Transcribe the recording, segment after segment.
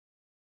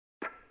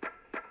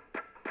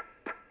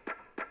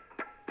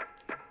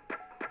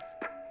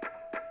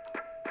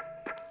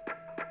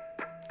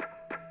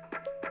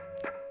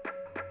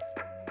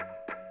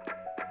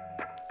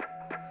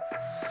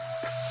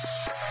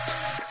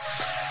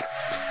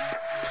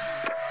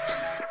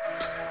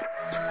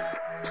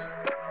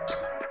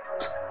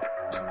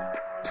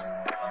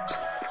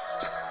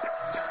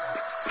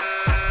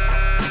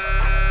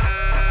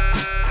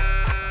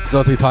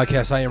Zone 3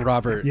 Podcast. I am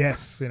Robert.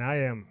 Yes, and I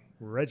am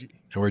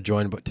Reggie. And we're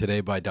joined today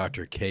by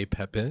Dr. K.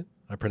 Pepin.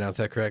 I pronounced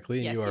that correctly?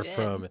 And yes, you are did.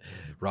 From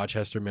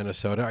Rochester,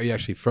 Minnesota. Are you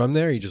actually from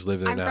there or you just live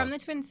there I'm now? from the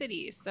Twin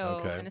Cities,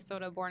 so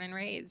Minnesota born and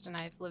raised, and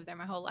I've lived there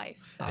my whole life.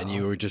 So. And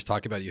you were just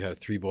talking about you have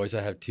 3 boys.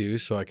 I have 2,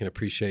 so I can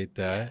appreciate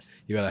that. Yes.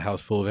 You got a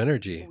house full of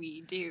energy.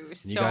 We do. And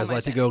so you guys much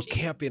like to go energy.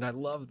 camping. I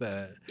love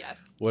that.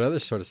 Yes. What other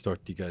sort of stuff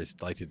do you guys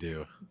like to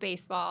do?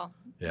 Baseball.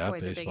 Yeah,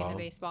 Boys baseball. are big into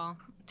baseball.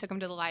 Took them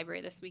to the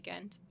library this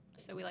weekend,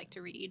 so we like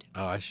to read.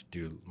 Oh, I should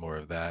do more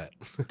of that.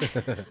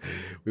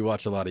 We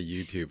watch a lot of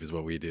YouTube is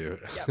what we do.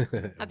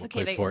 Yep. That's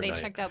okay. They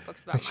checked out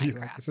books about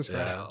Minecraft.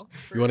 So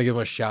you want to give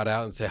them a shout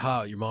out and say,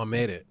 "Hi, your mom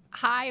made it."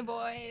 Hi,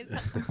 boys.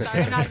 I'm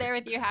sorry I'm not there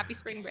with you. Happy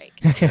spring break.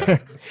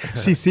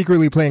 She's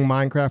secretly playing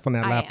Minecraft on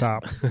that I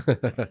laptop.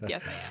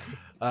 Yes,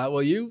 I am.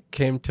 Well, you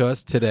came to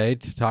us today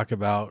to talk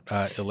about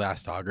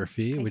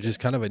elastography, which is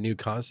kind of a new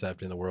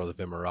concept in the world of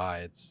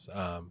MRI. It's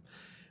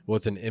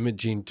an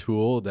imaging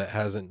tool that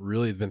hasn't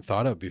really been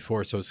thought of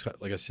before. So it's,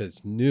 like I said,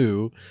 it's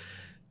new.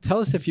 Tell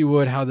us, if you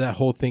would, how that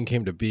whole thing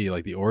came to be,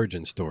 like the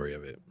origin story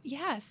of it.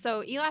 Yeah,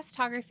 so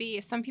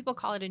elastography, some people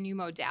call it a new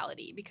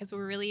modality because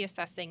we're really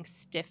assessing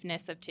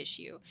stiffness of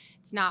tissue.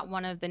 It's not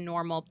one of the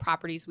normal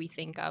properties we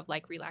think of,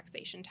 like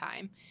relaxation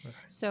time. Okay.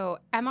 So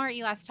MR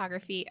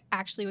elastography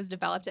actually was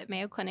developed at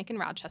Mayo Clinic in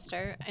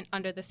Rochester and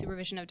under the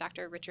supervision of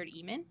Dr. Richard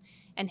Eman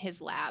and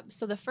his lab.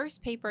 So the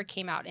first paper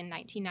came out in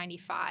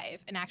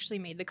 1995 and actually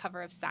made the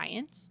cover of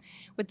Science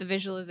with the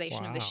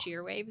visualization of the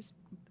shear waves.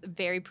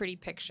 Very pretty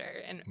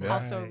picture and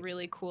also a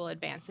really cool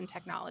advance in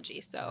technology.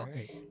 So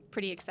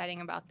pretty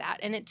exciting about that.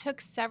 And it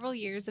took several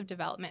years of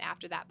development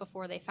after that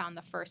before they found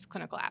the first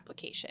clinical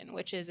application,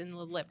 which is in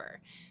the liver.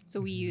 So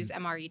we use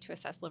MRE to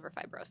assess liver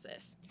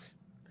fibrosis.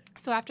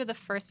 So after the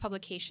first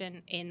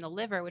publication in the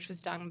liver, which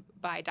was done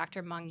by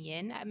Dr. Meng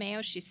Yin at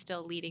Mayo, she's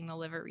still leading the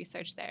liver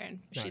research there,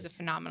 and she's a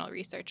phenomenal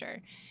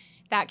researcher.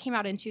 That came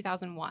out in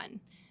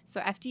 2001. So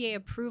FDA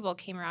approval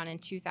came around in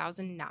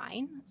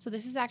 2009. So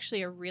this is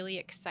actually a really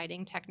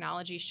exciting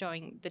technology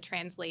showing the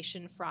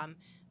translation from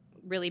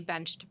really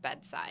bench to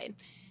bedside.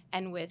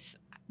 And with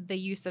the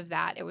use of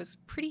that, it was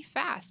pretty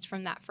fast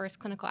from that first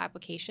clinical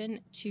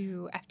application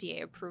to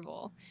FDA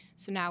approval.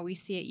 So now we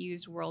see it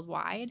used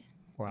worldwide.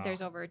 Wow.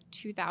 There's over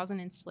 2,000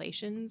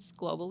 installations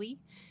globally.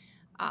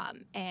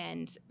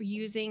 And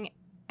using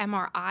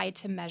MRI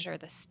to measure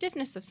the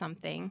stiffness of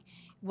something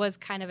was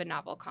kind of a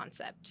novel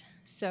concept.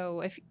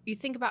 So if you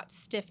think about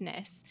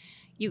stiffness,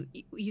 you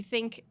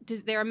think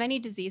there are many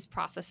disease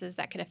processes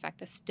that can affect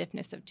the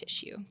stiffness of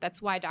tissue.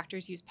 That's why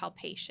doctors use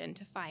palpation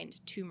to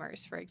find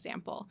tumors, for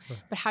example.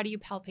 But how do you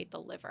palpate the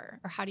liver,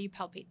 or how do you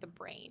palpate the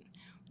brain?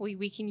 Well,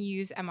 we can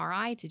use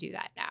MRI to do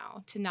that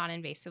now, to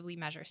non-invasively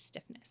measure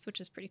stiffness, which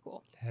is pretty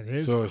cool. That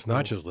is so it's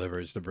not just liver,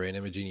 it's the brain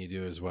imaging you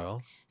do as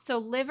well? So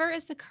liver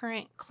is the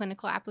current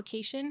clinical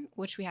application,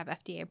 which we have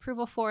FDA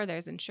approval for.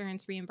 There's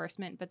insurance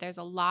reimbursement, but there's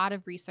a lot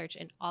of research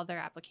in other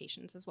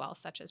applications as well,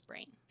 such as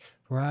brain.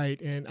 Right.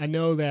 And I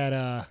know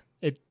that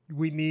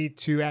we need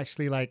to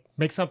actually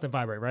make something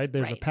vibrate, right?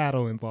 There's a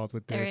paddle involved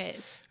with this. There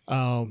is.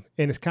 And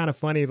it's kind of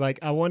funny.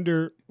 I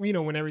wonder,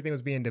 when everything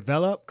was being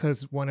developed,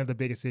 because one of the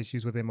biggest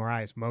issues with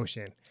MRI is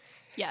motion.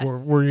 Yes.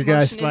 Were you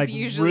guys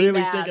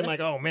really bad.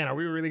 thinking oh man, are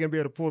we really gonna be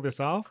able to pull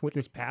this off with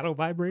this paddle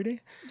vibrating?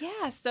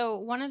 Yeah. So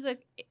one of the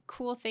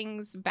cool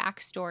things,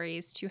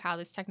 backstories to how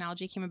this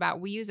technology came about,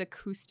 we use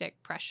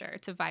acoustic pressure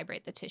to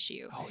vibrate the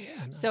tissue. Oh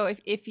yeah. Nice. So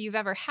if you've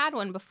ever had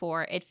one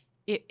before,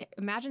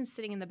 imagine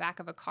sitting in the back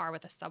of a car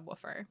with a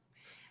subwoofer.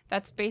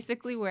 That's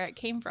basically where it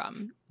came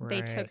from.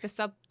 Right. They took the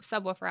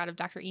subwoofer out of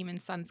Dr.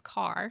 Eman's son's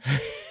car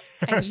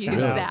and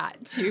used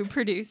that to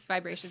produce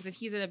vibrations. And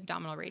he's an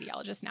abdominal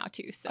radiologist now,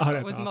 too. So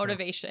it was awesome.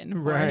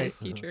 Motivation for his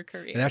future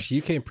career. And actually,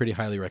 you came pretty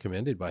highly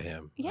recommended by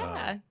him.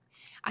 Yeah.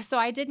 So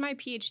I did my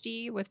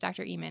PhD with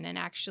Dr. Eman and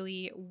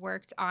actually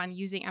worked on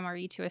using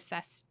MRE to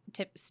assess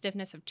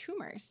stiffness of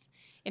tumors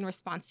in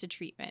response to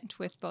treatment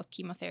with both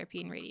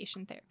chemotherapy and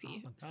radiation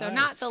therapy. Nice. So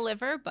not the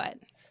liver, but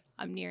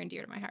near and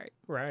dear to my heart.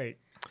 Right.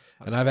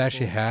 And I've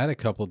actually had a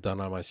couple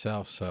done on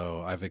myself,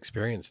 so I've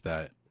experienced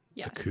that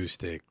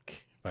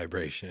acoustic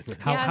vibration.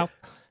 How?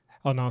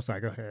 Oh, no, I'm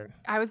sorry. Go ahead.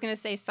 I was going to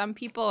say, some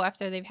people,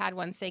 after they've had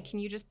one, say, can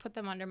you just put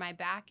them under my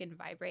back and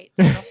vibrate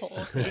through the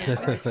whole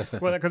scan?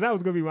 Well, because that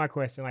was going to be my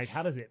question.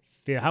 How does it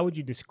feel? How would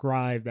you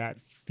describe that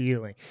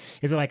feeling?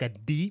 Is it like a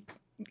deep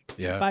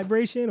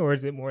vibration, or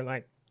is it more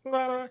like...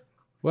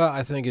 Well,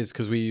 I think it's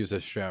because we use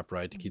a strap,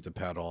 right, to keep the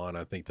paddle on.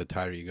 I think the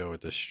tighter you go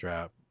with the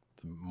strap,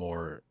 the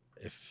more...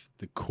 if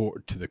the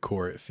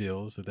core it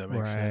feels, if that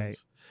makes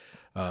sense.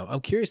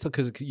 I'm curious though,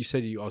 because you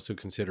said you also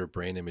consider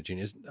brain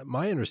imaging.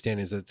 My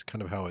understanding is that's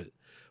kind of how it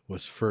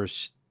was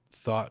first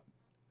thought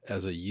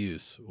as a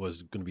use,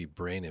 was going to be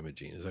brain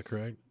imaging. Is that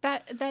correct?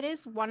 That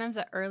is one of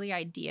the early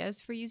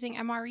ideas for using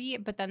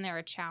MRE, but then there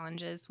are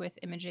challenges with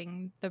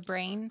imaging the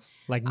brain.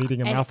 Like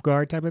needing a mouth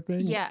guard type of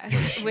thing? Yeah,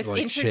 with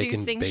like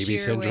introducing baby shear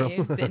syndrome.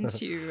 waves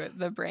into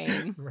the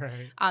brain.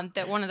 Right.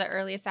 That one of the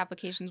earliest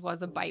applications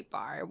was a bite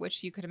bar,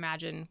 which you could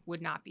imagine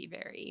would not be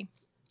very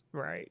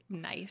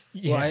nice.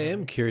 Well, I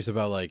am curious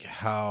about like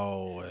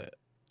how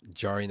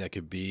jarring that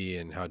could be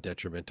and how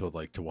detrimental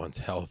like to one's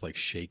health, like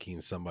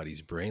shaking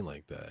somebody's brain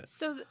like that.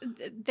 So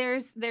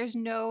there's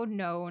no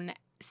known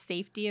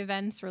safety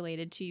events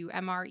related to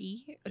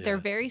MRE. They're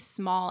very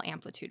small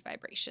amplitude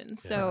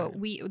vibrations. So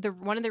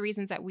one of the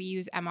reasons that we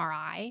use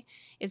MRI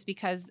is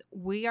because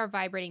we are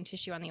vibrating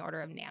tissue on the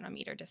order of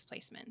nanometer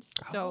displacements.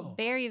 So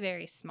very,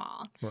 very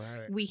small.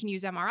 We can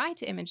use MRI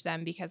to image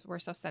them because we're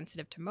so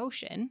sensitive to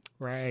motion,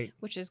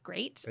 which is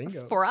great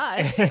for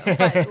us,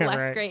 but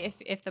less great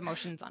if the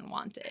motion's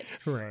unwanted.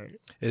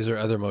 Is there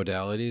other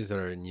modalities that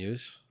are in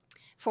use?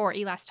 For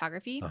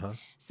elastography.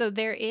 So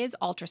there is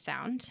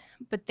ultrasound,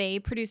 but they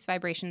produce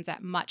vibrations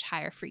at much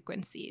higher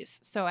frequencies.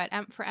 So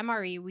for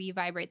MRE, we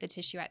vibrate the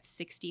tissue at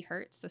 60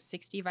 hertz, so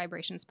 60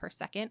 vibrations per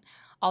second.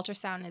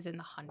 Ultrasound is in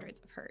the hundreds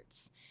of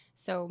hertz,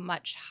 so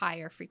much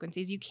higher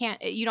frequencies.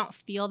 You don't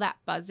feel that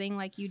buzzing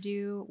like you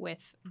do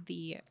with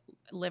the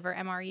liver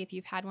MRE if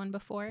you've had one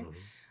before.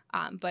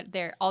 But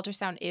their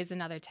ultrasound is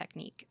another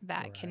technique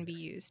that can be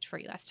used for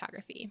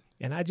elastography.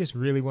 And I just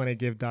really want to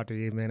give Dr.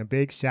 Eveman a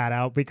big shout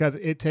out because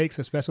it takes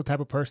a special type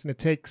of person to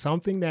take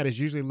something that is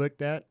usually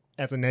looked at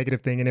as a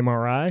negative thing in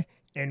MRI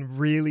and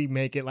really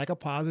make it like a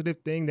positive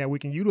thing that we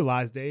can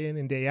utilize day in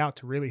and day out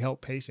to really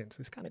help patients.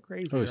 It's kind of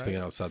crazy. I was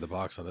thinking outside the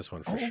box on this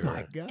one for sure. Oh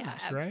my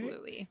gosh,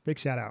 absolutely. Big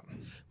shout out.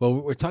 Well,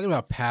 we're talking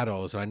about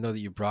paddles, and I know that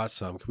you brought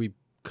some. Can we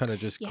kind of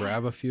just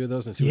grab a few of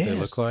those and see what they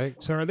look like?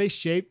 So are they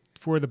shaped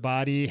for the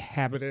body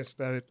habitus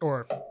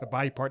or the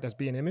body part that's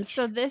being imaged?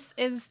 So this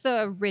is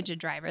the rigid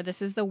driver.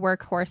 This is the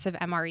workhorse of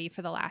MRE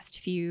for the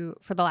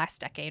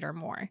last decade or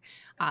more.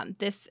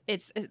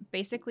 It's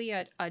basically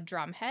a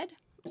drum head.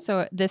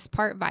 So this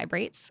part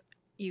vibrates.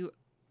 You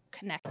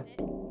connect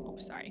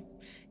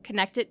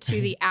it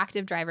to the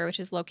active driver, which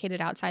is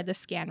located outside the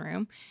scan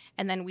room,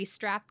 and then we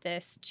strap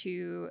this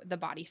to the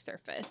body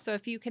surface. So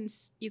if you can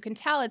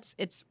tell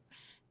it's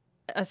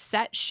a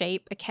set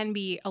shape. It can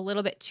be a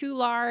little bit too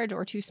large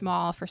or too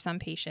small for some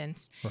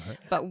patients.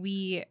 But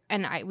we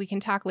can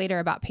talk later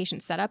about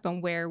patient setup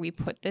and where we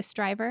put this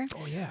driver.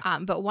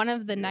 But one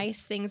of the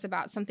nice things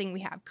about something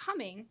we have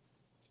coming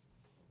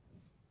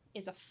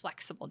is a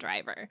flexible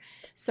driver.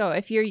 So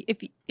if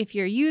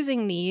you're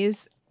using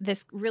these,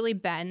 this really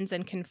bends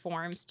and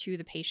conforms to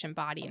the patient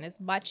body and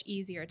is much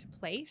easier to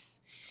place,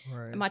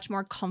 much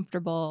more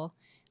comfortable.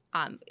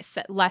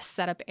 Less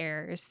setup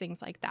errors,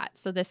 things like that.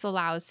 So this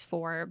allows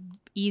for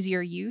easier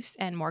use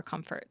and more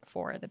comfort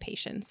for the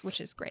patients,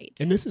 which is great.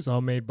 And this is all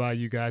made by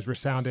you guys.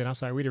 Resounding. I'm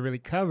sorry, we didn't really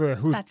cover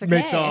who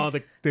makes all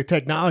the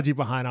technology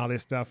behind all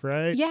this stuff,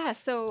 right? Yeah.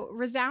 So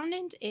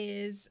Resoundant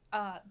is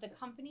the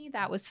company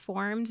that was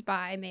formed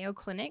by Mayo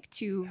Clinic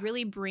to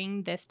really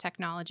bring this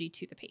technology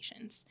to the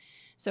patients.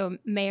 So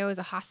Mayo is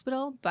a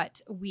hospital, but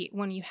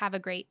when you have a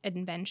great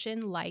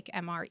invention like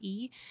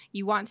MRE,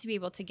 you want to be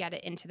able to get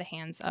it into the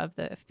hands of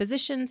the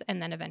physicians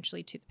and then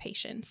eventually to the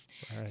patients.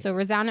 So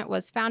Resoundant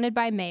was founded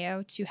by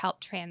Mayo to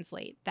help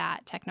translate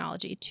that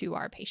technology to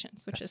our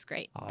patients, which is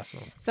great.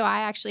 Awesome. So I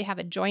actually have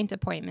a joint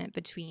appointment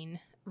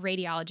between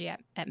radiology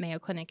at Mayo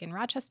Clinic in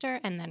Rochester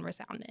and then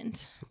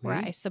Resoundant, where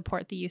I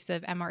support the use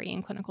of MRE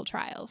in clinical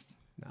trials.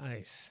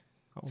 Nice.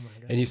 Oh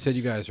my God. And you said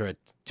you guys are at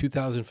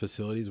 2,000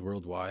 facilities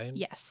worldwide?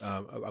 Yes.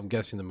 I'm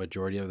guessing the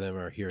majority of them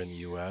are here in the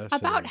U.S.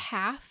 About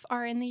half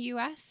are in the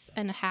U.S.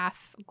 and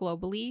half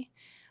globally.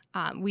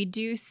 We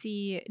do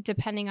see,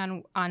 depending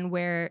on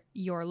where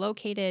you're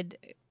located,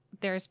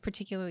 there's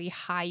particularly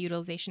high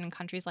utilization in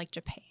countries like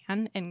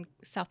Japan and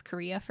South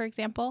Korea, for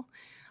example,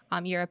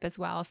 Europe as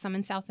well, some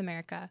in South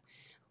America.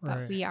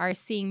 But we are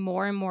seeing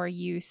more and more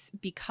use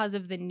because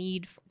of the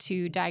need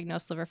to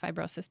diagnose liver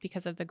fibrosis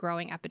because of the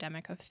growing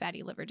epidemic of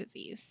fatty liver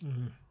disease.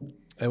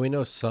 And we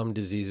know some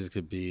diseases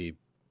could be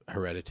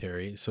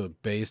hereditary. So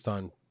based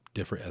on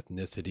different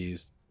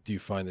ethnicities, do you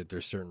find that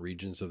there's certain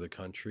regions of the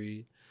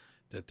country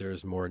that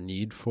there's more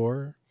need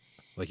for?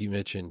 Like you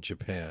mentioned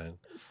Japan.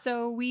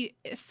 So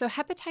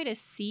hepatitis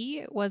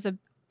C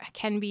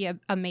can be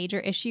a major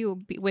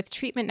issue. With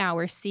treatment now,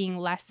 we're seeing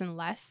less and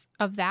less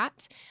of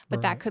that,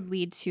 but that could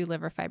lead to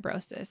liver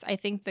fibrosis. I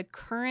think the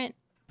current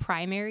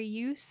primary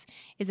use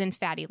is in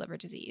fatty liver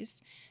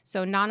disease.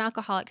 So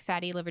non-alcoholic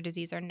fatty liver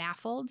disease, or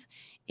NAFLD,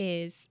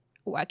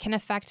 can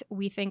affect,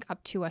 we think,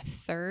 up to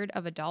 1/3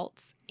 of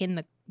adults in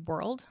the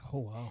world. Oh,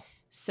 wow.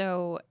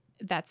 So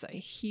that's a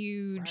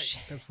huge,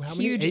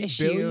 huge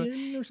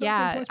issue.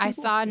 Yeah, I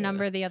saw a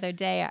number the other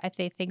day.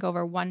 They think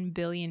over 1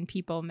 billion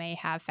people may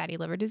have fatty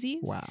liver disease.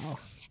 Wow.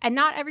 And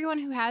not everyone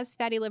who has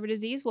fatty liver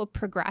disease will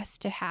progress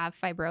to have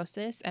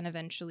fibrosis and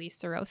eventually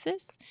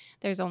cirrhosis.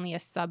 There's only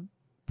a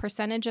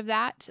percentage of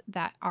that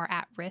are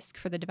at risk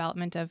for the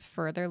development of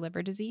further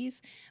liver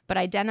disease. But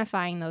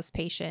identifying those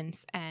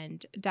patients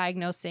and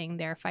diagnosing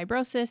their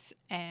fibrosis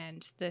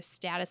and the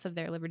status of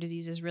their liver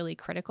disease is really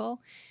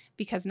critical,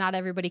 because not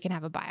everybody can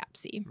have a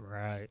biopsy.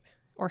 Right.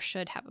 Or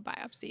should have a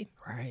biopsy.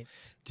 Right.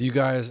 Do you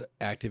guys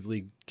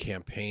actively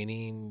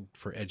campaigning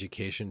for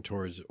education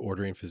towards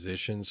ordering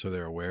physicians so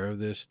they're aware of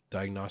this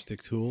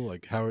diagnostic tool?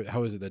 Like how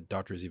is it that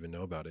doctors even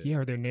know about it? Yeah,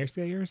 are there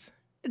naysayers?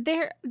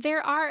 There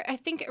are, I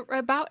think,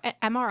 about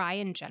MRI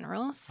in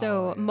general.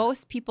 So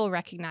most people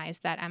recognize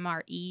that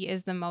MRE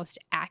is the most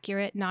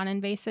accurate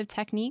non-invasive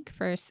technique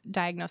for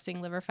diagnosing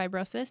liver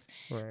fibrosis.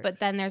 Right. But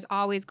then there's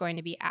always going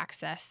to be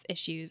access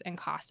issues and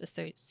cost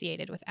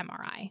associated with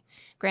MRI.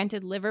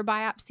 Granted, liver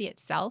biopsy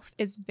itself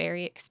is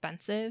very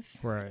expensive.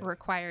 Right. It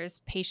requires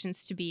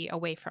patients to be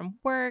away from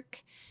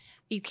work.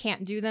 You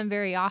can't do them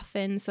very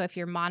often. So if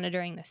you're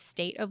monitoring the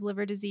state of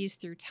liver disease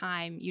through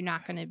time, you're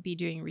not going to be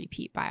doing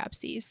repeat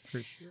biopsies.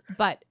 For sure.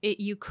 But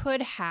you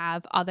could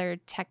have other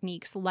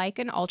techniques like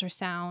an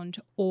ultrasound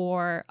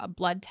or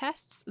blood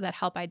tests that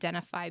help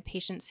identify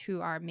patients who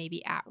are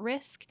maybe at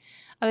risk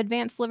of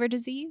advanced liver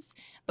disease.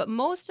 But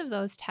most of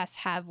those tests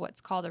have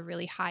what's called a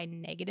really high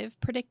negative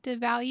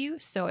predictive value.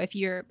 So if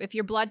your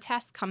blood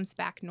test comes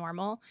back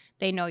normal,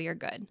 they know you're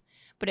good.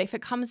 But if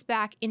it comes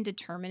back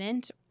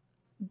indeterminate,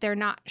 they're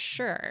not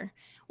sure.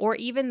 Or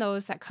even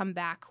those that come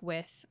back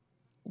with,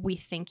 we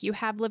think you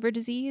have liver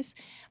disease,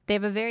 they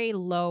have a very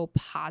low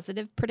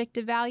positive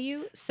predictive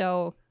value.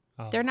 So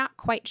they're not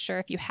quite sure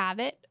if you have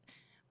it,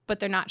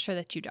 but they're not sure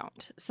that you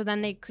don't. So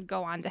then they could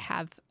go on to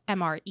have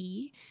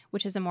MRE,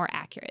 which is a more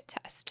accurate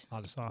test. Oh,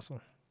 that's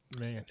awesome.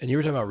 Man. And you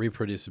were talking about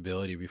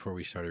reproducibility before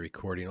we started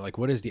recording. Like,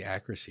 what is the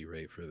accuracy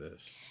rate for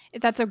this?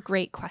 That's a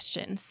great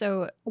question.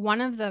 So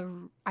one of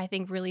the, I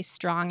think, really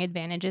strong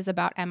advantages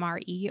about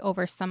MRE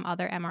over some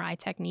other MRI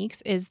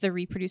techniques is the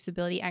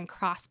reproducibility and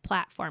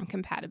cross-platform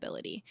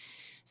compatibility.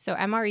 So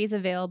MRE is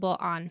available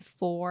on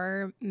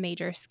 4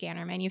 major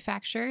scanner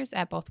manufacturers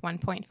at both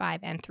 1.5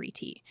 and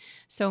 3T.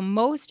 So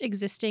most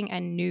existing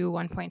and new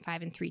 1.5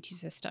 and 3T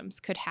systems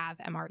could have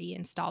MRE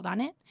installed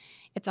on it.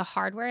 It's a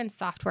hardware and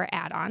software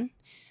add-on.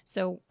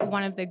 So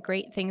one of the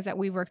great things that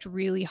we worked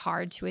really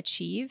hard to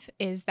achieve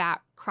is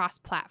that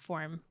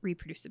cross-platform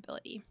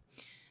reproducibility.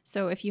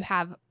 So if you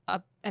have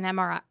an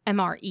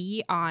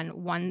MRE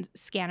on one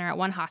scanner at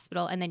one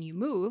hospital and then you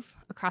move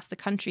across the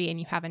country and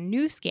you have a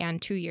new scan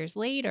 2 years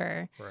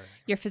later, right,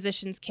 your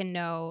physicians can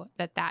know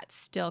that that's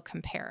still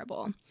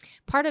comparable.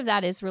 Part of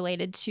that is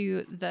related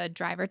to the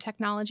driver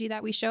technology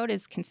that we showed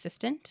is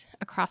consistent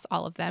across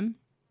all of them.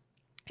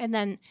 And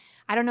then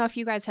I don't know if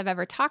you guys have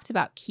ever talked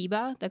about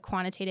QIBA, the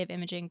Quantitative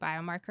Imaging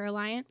Biomarker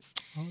Alliance.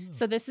 Oh, no.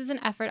 So this is an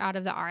effort out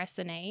of the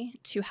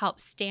RSNA to help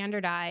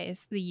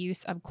standardize the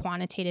use of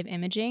quantitative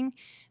imaging,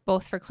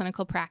 both for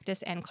clinical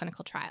practice and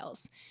clinical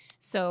trials.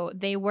 So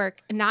they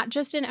work not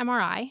just in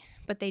MRI,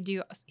 but they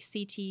do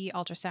CT,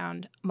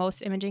 ultrasound,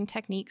 most imaging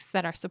techniques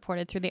that are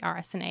supported through the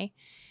RSNA.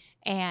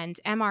 And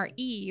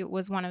MRE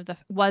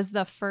was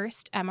the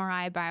first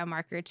MRI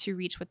biomarker to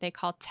reach what they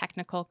call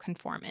technical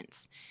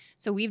conformance.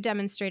 So we've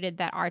demonstrated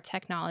that our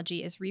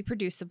technology is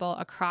reproducible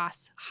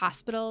across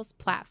hospitals,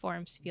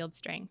 platforms, field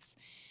strengths.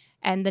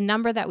 And the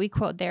number that we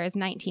quote there is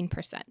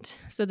 19%.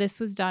 So this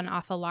was done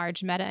off a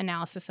large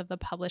meta-analysis of the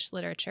published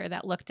literature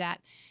that looked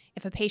at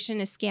if a patient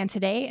is scanned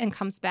today and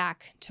comes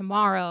back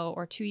tomorrow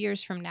or 2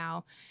 years from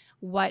now,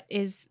 what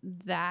is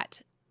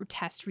that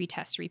retest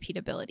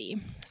repeatability.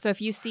 So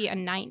if you see a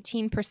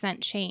 19%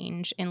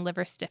 change in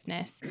liver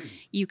stiffness,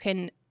 you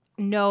can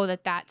know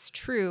that that's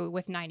true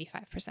with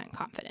 95%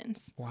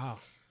 confidence. Wow.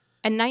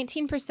 And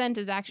 19%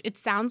 is actually, it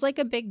sounds like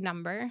a big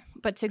number,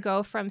 but to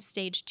go from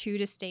stage 2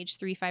 to stage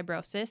 3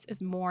 fibrosis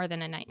is more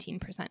than a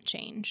 19%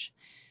 change.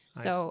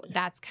 So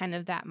that's kind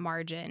of that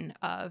margin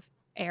of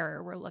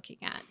error we're looking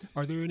at.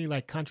 Are there any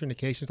like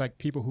contraindications, like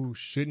people who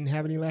shouldn't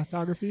have an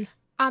elastography?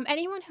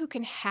 Anyone who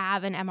can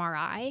have an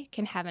MRI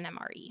can have an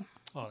MRE.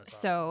 Oh,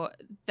 so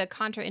awesome. The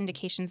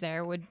contraindications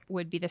there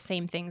would be the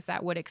same things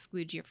that would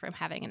exclude you from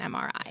having an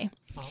MRI.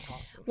 Oh,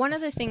 awesome. One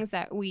of the things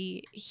that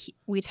we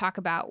talk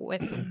about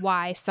with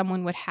why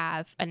someone would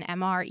have an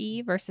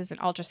MRE versus an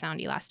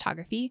ultrasound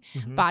elastography,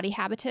 body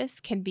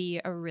habitus can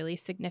be a really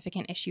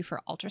significant issue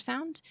for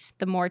ultrasound.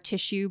 The more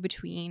tissue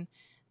between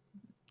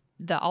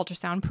the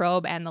ultrasound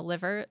probe and the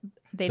liver,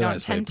 they don't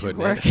tend to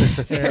work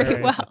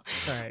very well.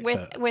 Right.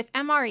 With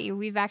MRE,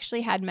 we've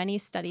actually had many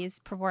studies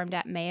performed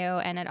at Mayo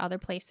and at other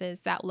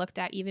places that looked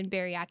at even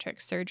bariatric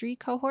surgery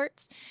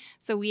cohorts.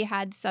 So we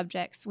had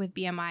subjects with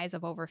BMIs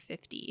of over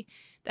 50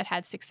 that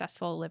had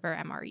successful liver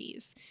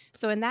MREs.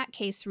 So in that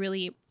case,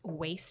 really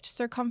waist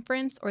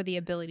circumference or the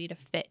ability to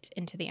fit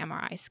into the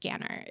MRI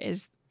scanner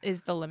is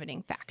the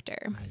limiting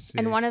factor.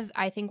 And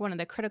I think one of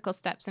the critical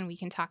steps, and we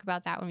can talk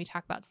about that when we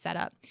talk about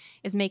setup,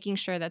 is making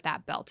sure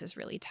that belt is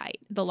really tight.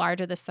 The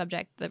larger the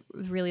subject,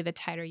 the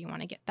tighter you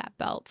want to get that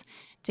belt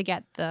to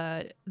get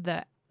the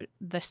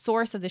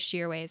source of the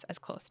shear waves as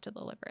close to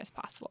the liver as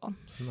possible.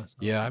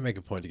 Yeah, I make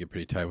a point to get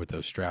pretty tight with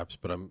those straps,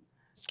 but I'm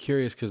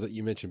curious because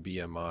you mentioned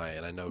BMI,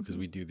 and I know because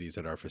we do these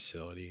at our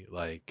facility,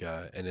 like,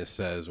 and it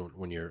says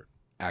when you're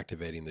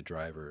activating the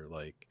driver,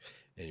 like,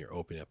 and you're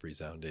opening up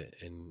resound it,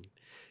 and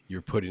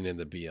you're putting in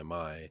the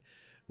BMI,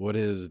 what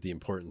is the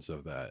importance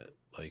of that?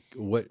 Like,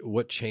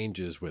 what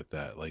changes with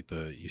that? Like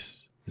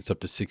it's up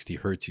to 60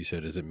 hertz, you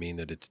said. Does it mean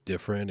that it's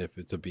different if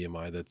it's a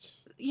BMI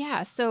that's...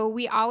 Yeah, so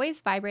we always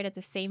vibrate at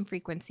the same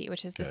frequency,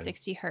 which is the Okay.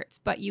 60 hertz,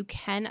 but you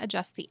can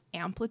adjust the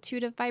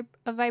amplitude of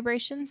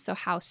vibration, so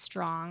how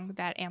strong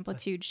that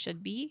amplitude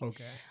should be.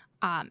 Okay.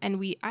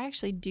 And I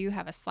actually do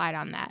have a slide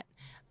on that.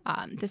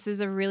 This is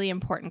a really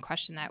important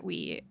question that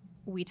we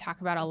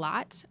talk about a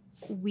lot.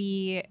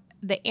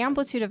 The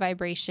amplitude of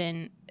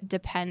vibration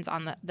depends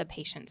on the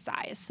patient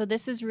size. So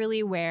this is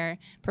really where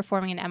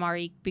performing an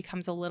MRE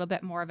becomes a little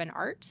bit more of an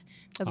art.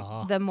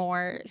 The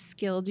more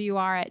skilled you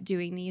are at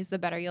doing these, the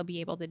better you'll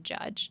be able to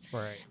judge.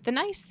 Right. The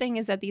nice thing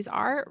is that these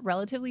are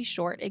relatively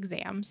short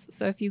exams.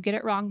 So if you get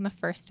it wrong the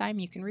first time,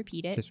 you can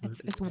repeat it.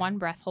 It's one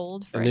breath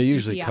hold for And they're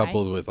usually PPI.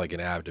 coupled with like an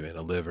abdomen,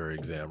 a liver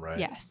exam, right?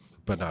 Yes.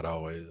 But not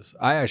always.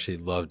 I actually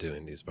love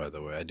doing these, by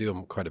the way. I do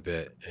them quite a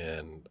bit,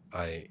 and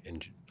I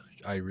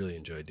really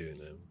enjoy doing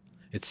them.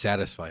 It's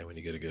satisfying when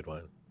you get a good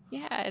one.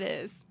 Yeah, it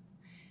is.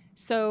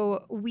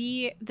 So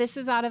this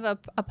is out of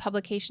a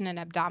publication in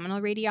abdominal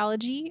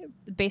radiology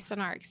based on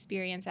our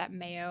experience at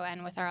Mayo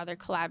and with our other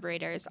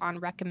collaborators on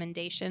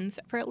recommendations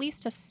for at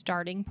least a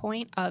starting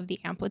point of the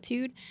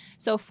amplitude.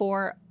 So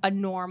for a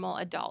normal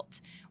adult,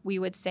 we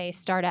would say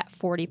start at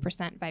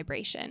 40%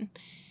 vibration.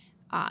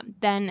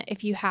 Then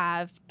if you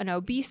have an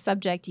obese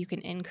subject, you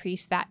can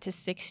increase that to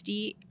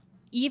 60,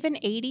 even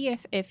 80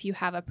 if you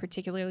have a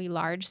particularly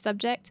large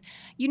subject.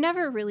 You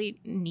never really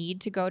need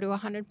to go to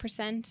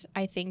 100%.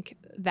 I think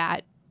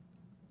that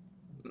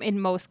in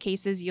most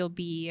cases you'll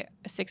be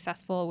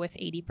successful with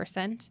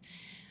 80%.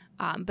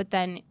 But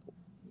then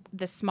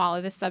the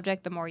smaller the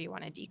subject, the more you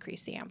want to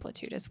decrease the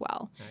amplitude as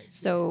well.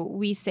 So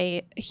we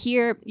say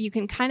here, you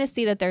can kind of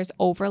see that there's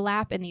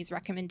overlap in these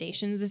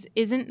recommendations. This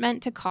isn't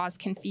meant to cause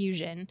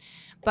confusion,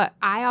 but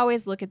I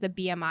always look at the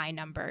BMI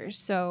numbers.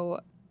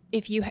 So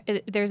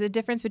there's a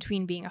difference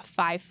between being a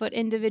 5-foot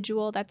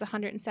individual that's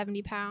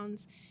 170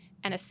 pounds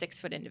and a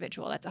 6-foot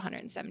individual that's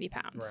 170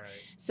 pounds. Right.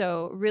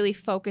 So really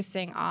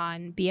focusing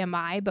on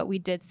BMI, but we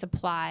did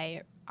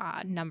supply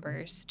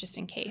numbers just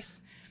in case.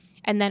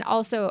 And then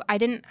also, I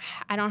don't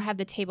have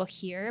the table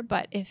here,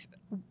 but if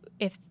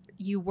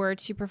you were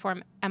to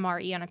perform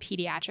MRE on a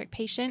pediatric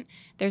patient,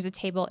 there's a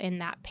table in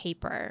that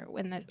paper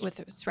with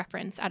its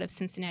reference out of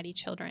Cincinnati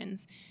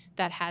Children's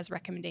that has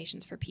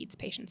recommendations for peds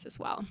patients as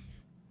well.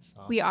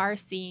 Awesome. We are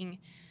seeing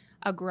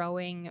a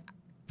growing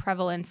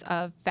prevalence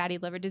of fatty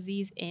liver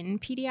disease in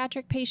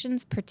pediatric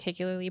patients,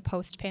 particularly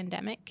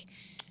post-pandemic.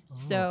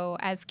 So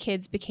as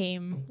kids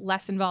became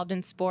less involved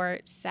in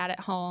sports, sat at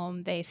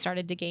home, they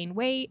started to gain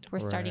weight. We're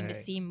starting to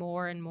see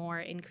more and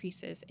more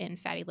increases in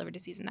fatty liver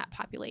disease in that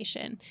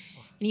population.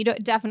 And you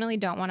definitely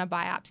don't want to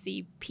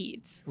biopsy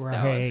peds.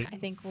 Right. So I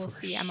think we'll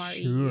see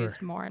MRE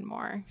used more and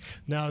more.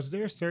 Now, is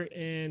there a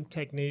certain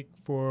technique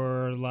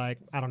for, like,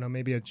 I don't know,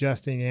 maybe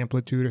adjusting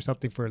amplitude or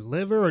something for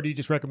liver? Or do you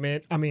just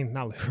recommend, I mean,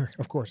 not liver,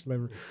 of course,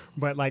 liver,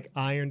 but like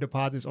iron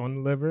deposits on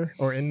the liver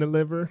or in the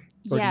liver?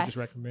 Or do you just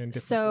recommend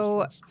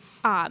different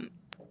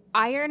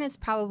iron is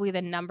probably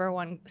the number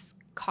one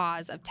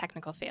cause of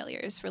technical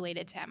failures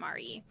related to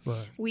MRE.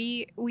 Right.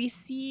 We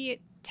see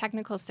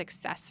technical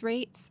success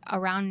rates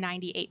around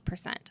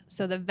 98%.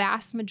 So the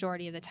vast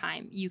majority of the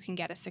time, you can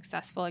get a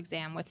successful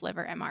exam with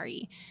liver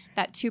MRE.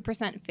 That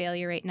 2%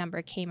 failure rate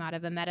number came out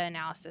of a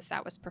meta-analysis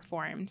that was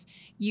performed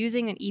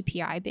using an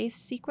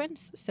EPI-based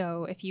sequence.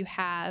 So if you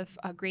have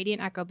a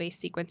gradient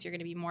echo-based sequence, you're going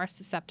to be more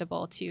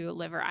susceptible to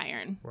liver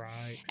iron.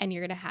 Right. And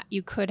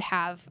you could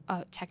have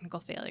a technical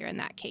failure in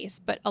that case.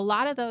 But a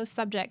lot of those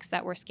subjects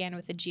that were scanned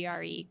with a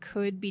GRE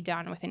could be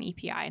done with an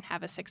EPI and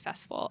have a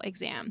successful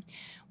exam.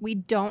 We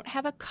don't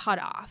have a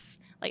cutoff.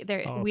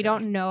 We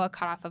don't know a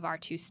cutoff of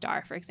R2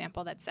 star, for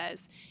example, that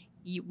says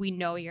we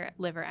know your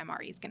liver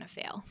MRE is going to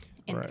fail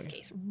in this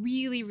case.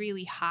 Really,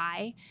 really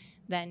high,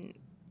 then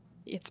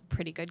it's a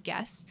pretty good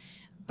guess.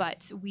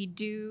 But we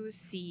do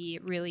see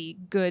really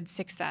good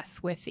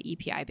success with the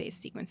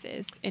EPI-based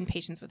sequences in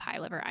patients with high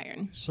liver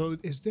iron. So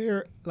is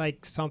there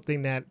like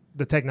something that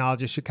the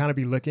technologist should kind of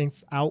be looking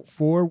out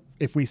for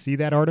if we see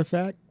that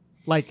artifact?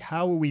 Like,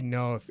 how will we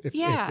know if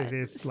it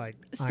is like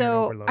iron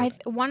overload?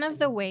 One of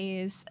the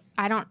ways,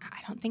 I don't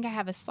think I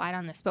have a slide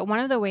on this, but one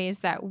of the ways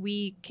that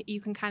you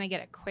can kind of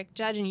get a quick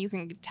judge, and you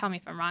can tell me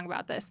if I'm wrong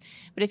about this,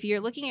 but if you're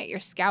looking at your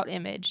scout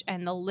image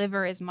and the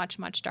liver is much,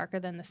 much darker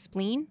than the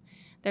spleen,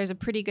 there's a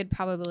pretty good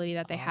probability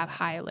that they have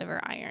high liver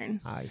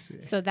iron. I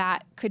see. So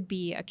that could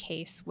be a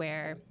case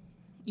where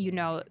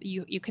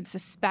you could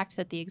suspect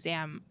that the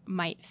exam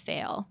might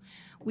fail.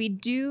 We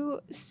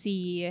do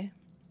see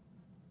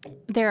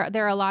there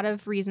are a lot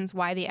of reasons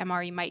why the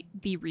MRE might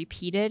be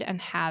repeated and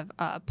have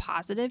a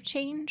positive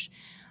change.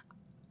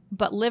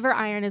 But liver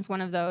iron is one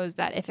of those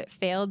that if it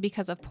failed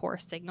because of poor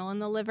signal in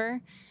the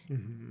liver,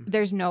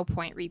 there's no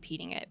point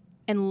repeating it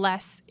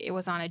unless it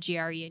was on a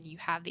GRE and you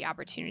have the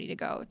opportunity to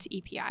go to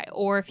EPI.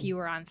 Or if you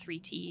were on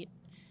 3T,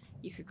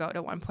 you could go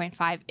to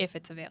 1.5 if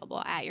it's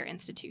available at your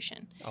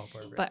institution. Oh,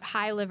 perfect. But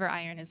high liver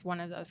iron is one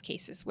of those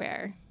cases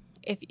where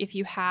if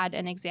you had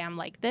an exam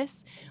like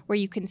this, where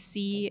you can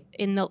see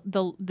in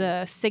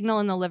the signal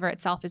in the liver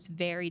itself is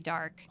very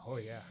dark. Oh,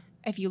 yeah.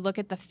 if you look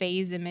at the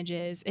phase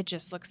images, it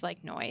just looks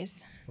like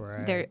noise.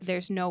 Right.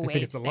 There's no I waves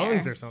think it's the there.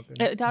 lungs or something.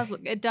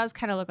 It does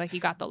kind of look like you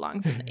got the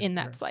lungs in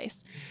that Right.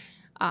 slice.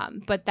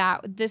 But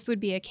this would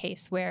be a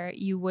case where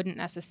you wouldn't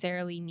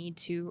necessarily need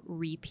to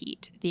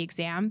repeat the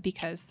exam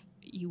because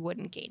you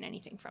wouldn't gain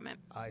anything from it.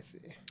 I see.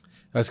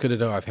 That's good to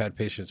know. I've had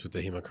patients with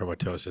the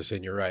hemochromatosis,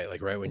 and you're right.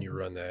 Like right when you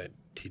run that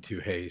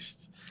T2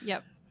 haste,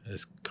 Yep.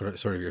 it's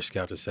sort of your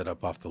scout to set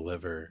up off the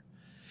liver.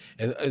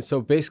 And so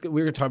basically,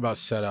 we were talking about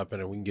setup,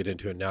 and we can get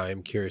into it now.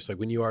 I'm curious, like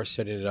when you are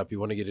setting it up, you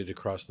want to get it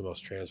across the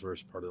most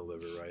transverse part of the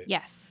liver, right?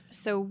 Yes.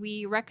 So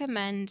we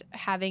recommend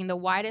having the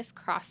widest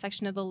cross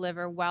section of the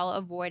liver while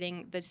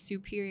avoiding the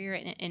superior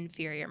and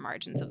inferior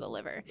margins of the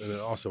liver. And then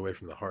also away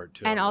from the heart,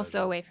 too. And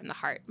also away from the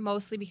heart,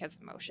 mostly because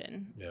of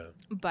motion. Yeah.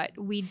 But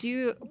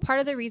part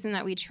of the reason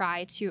that we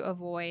try to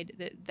avoid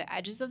the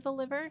edges of the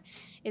liver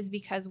is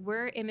because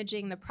we're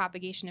imaging the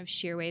propagation of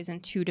shear waves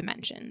in 2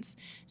 dimensions.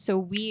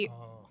 So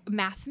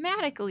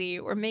mathematically,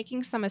 we're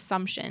making some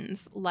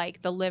assumptions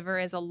like the liver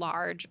is a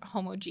large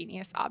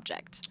homogeneous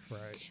object,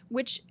 Right.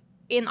 which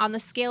on the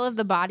scale of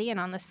the body and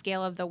on the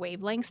scale of the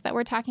wavelengths that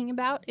we're talking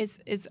about is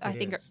I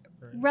think Right.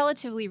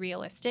 relatively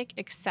realistic,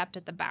 except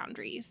at the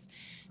boundaries.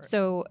 Right.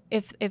 So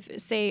if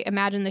say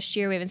imagine the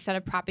shear wave, instead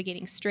of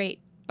propagating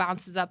straight,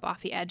 bounces up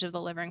off the edge of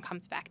the liver and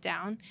comes back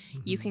down,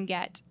 you can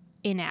get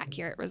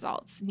inaccurate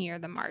results near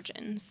the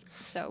margins.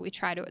 So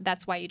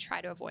that's why you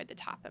try to avoid the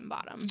top and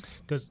bottom.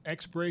 Does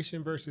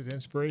expiration versus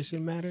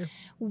inspiration matter?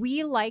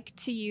 We like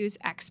to use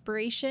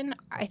expiration,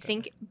 I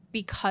think,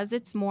 because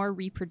it's more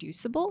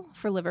reproducible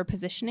for liver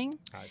positioning.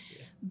 I see.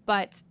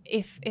 But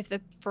if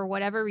for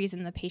whatever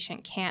reason the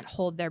patient can't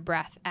hold their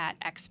breath at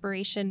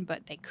expiration,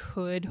 but they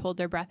could hold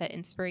their breath at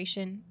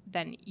inspiration,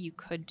 then you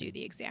could do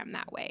the exam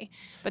that way.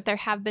 But there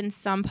have been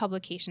some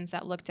publications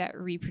that looked at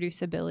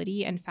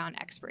reproducibility and found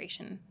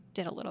expiration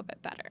did a little bit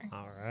better.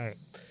 All right.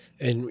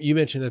 And you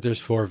mentioned that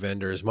there's 4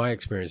 vendors. My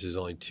experience is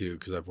only 2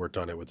 because I've worked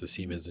on it with the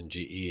Siemens and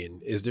GE.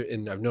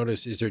 And I've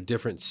noticed, is there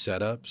different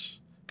setups?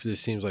 Because it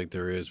seems like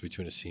there is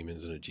between a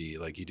Siemens and a GE.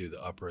 Like you do the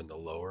upper and the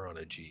lower on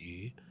a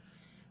GE.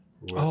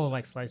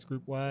 Like slice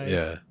group wise?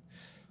 Yeah.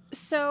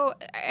 So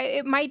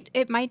it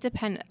might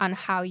depend on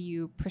how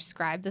you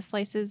prescribe the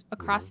slices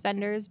across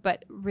vendors,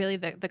 but really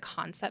the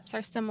concepts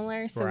are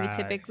similar. So we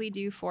typically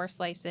do 4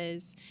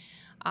 slices.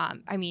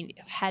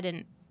 Head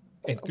and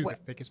through the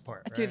thickest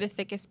part. Through the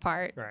thickest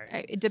part.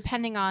 Right.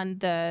 Depending on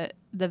the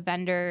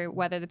vendor,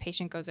 whether the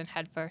patient goes in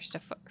head first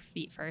or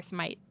feet first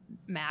might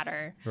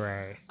matter.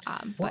 Right.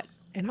 But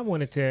and I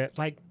wanted to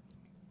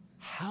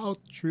how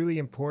truly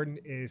important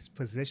is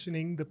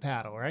positioning the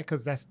paddle, right?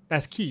 Because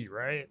that's key,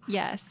 right?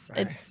 Yes,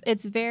 right.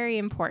 It's very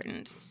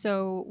important.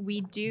 So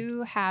we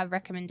do have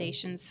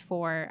recommendations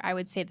for, I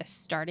would say, the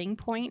starting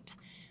point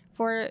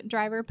for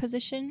driver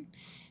position,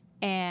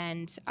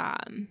 and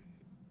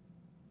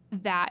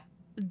that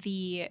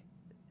the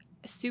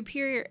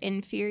superior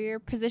inferior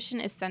position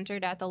is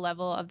centered at the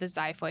level of the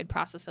xiphoid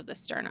process of the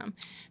sternum.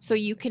 So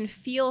you can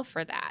feel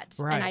for that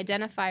and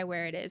identify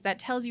where it is. That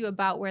tells you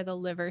about where the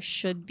liver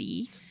should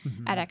be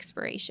at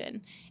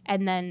expiration.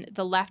 And then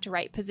the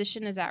left-right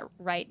position is at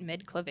right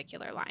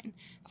mid-clavicular line.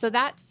 So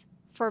that's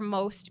for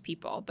most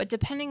people. But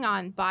depending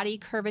on body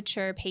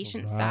curvature,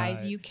 patient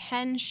size, you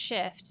can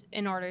shift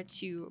in order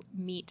to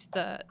meet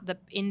the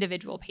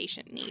individual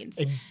patient needs.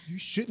 And you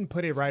shouldn't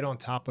put it right on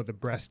top of the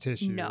breast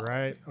tissue, No.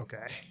 right?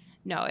 Okay.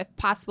 No, if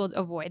possible,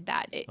 avoid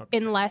that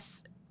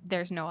unless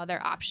there's no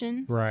other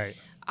options. Right.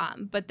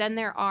 But then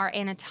there are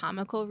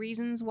anatomical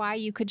reasons why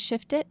you could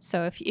shift it.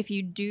 So if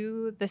you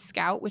do the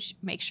scout, which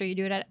make sure you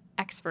do it at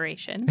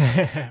expiration.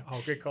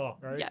 Good call,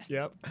 right? Yes,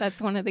 Yep. That's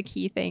one of the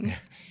key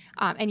things.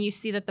 And you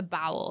see that the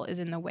bowel is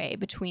in the way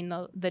between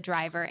the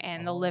driver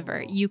and the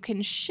liver. You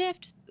can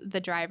shift the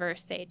driver,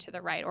 say, to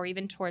the right or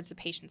even towards the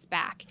patient's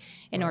back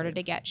in order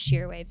to get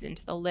shear waves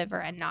into the liver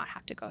and not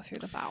have to go through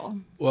the bowel.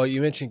 Well,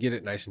 you mentioned get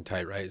it nice and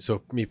tight, right?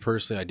 So me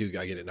personally,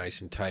 I get it nice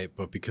and tight,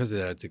 but because of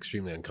that, it's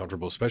extremely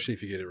uncomfortable, especially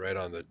if you get it right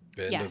on the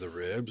bend of the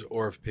ribs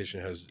or if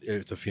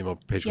it's a female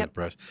patient with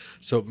breast.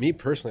 So me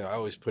personally, I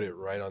always put it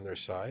right on their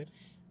side.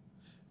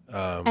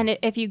 And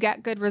if you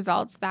get good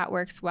results, that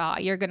works well.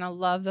 You're going to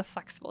love the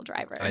flexible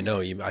driver. I know.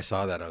 I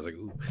saw that. I was like,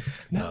 ooh.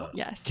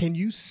 Yes. Can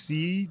you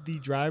see the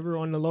driver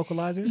on the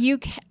localizer?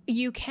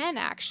 You can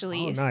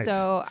actually. Oh, nice.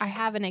 So I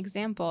have an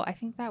example. I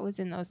think that was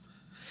in those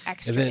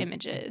extra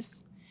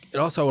images.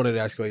 And also I wanted to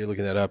ask you while you're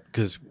looking that up,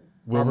 because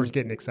Robert's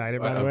getting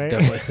excited, by the way.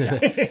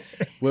 Definitely.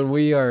 When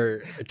we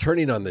are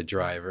turning on the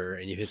driver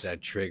and you hit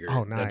that trigger,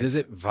 nice. now, does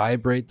it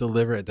vibrate the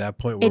liver at that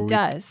point? It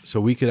does.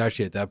 So we could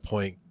actually at that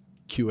point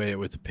QA it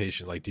with the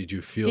patient? Like, did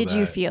you feel Did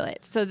you feel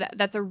it? So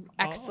that's a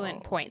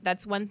excellent point.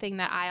 That's one thing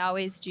that I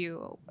always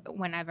do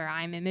whenever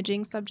I'm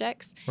imaging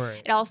subjects.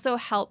 Right. It also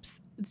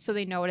helps so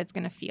they know what it's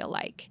going to feel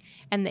like.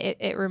 And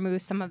it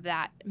removes some of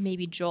that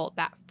maybe jolt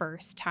that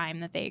first time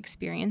that they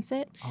experience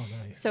it. Oh,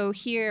 nice. So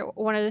here,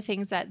 one of the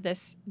things that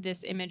this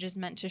image is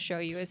meant to show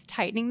you is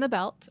tightening the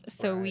belt.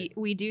 So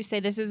we do say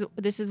this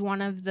is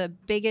one of the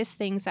biggest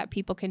things that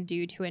people can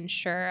do to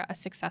ensure a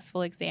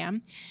successful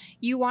exam.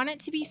 You want it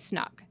to be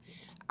snug.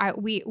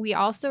 We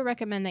also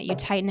recommend that you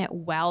tighten it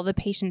while the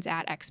patient's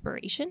at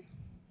expiration,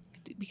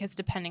 because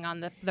depending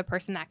on the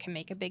person, that can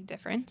make a big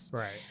difference.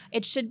 Right.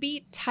 It should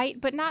be tight,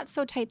 but not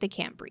so tight they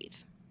can't breathe.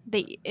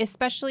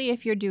 Especially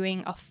if you're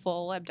doing a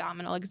full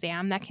abdominal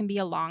exam, that can be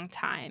a long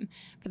time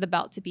for the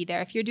belt to be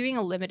there. If you're doing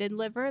a limited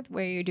liver,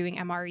 where you're doing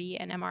MRE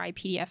and MRI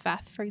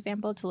PDFF, for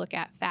example, to look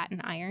at fat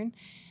and iron,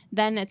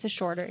 then it's a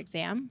shorter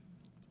exam.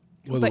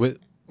 Well,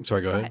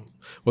 sorry, go ahead.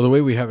 Well, the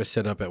way we have it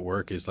set up at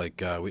work is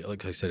like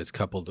like I said, it's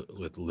coupled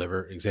with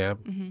liver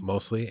exam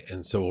mostly,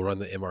 and so we'll run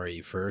the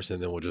MRE first,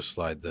 and then we'll just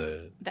slide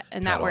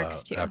that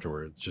works too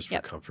afterwards, just for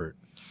comfort.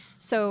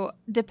 So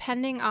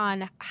depending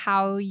on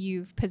how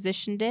you've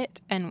positioned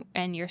it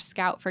and your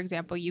scout, for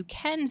example, you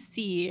can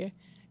see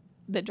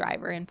the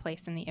driver in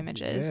place in the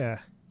images. Yeah.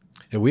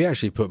 And we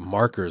actually put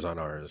markers on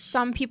ours.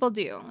 Some people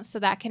do, so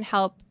that can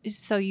help.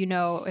 So you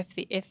know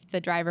if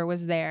the driver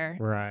was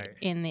there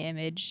in the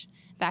image.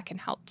 That can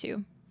help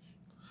too.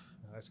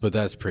 But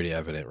that's pretty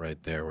evident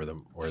right there where the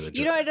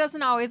it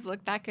doesn't always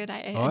look that good.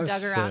 I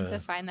dug around to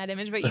find that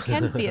image, but you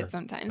can see it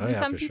sometimes. And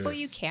some people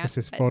you can't. This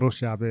is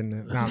Photoshop, isn't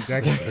it? No, I'm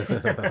joking.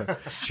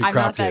 I'm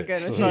not that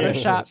good with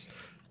Photoshop.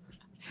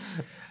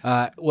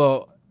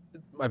 Well,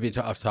 it might be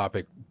off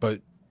topic,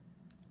 but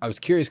I was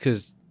curious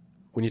because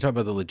when you talk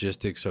about the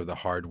logistics of the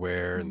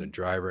hardware and the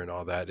driver and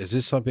all that, is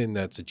this something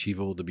that's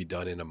achievable to be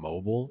done in a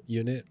mobile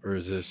unit, or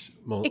is this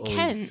only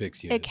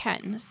fixed unit? It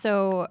can.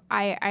 So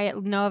I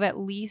know of at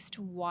least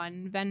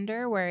one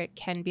vendor where it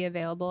can be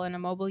available in a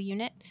mobile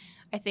unit.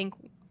 I think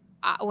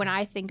when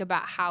I think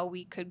about how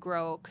we could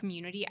grow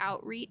community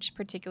outreach,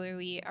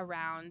 particularly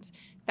around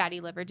fatty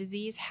liver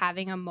disease,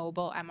 having a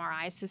mobile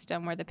MRI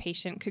system where the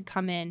patient could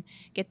come in,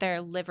 get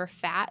their liver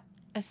fat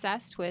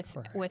assessed with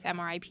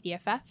MRI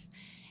PDFF,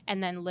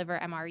 and then liver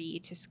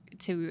MRE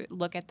to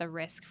look at the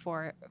risk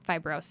for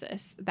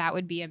fibrosis. That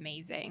would be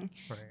amazing.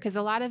 Because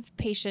a lot of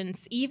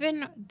patients,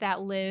 even that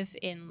live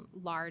in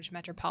large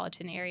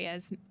metropolitan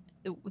areas,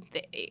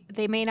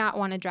 they may not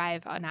want to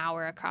drive an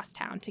hour across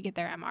town to get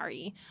their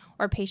MRE,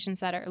 or patients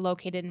that are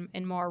located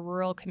in more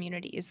rural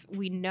communities.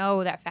 We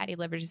know that fatty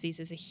liver disease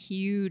is a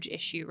huge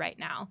issue right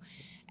now.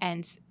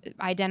 And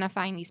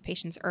identifying these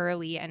patients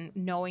early and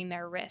knowing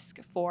their risk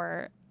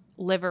for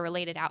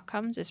liver-related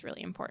outcomes is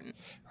really important.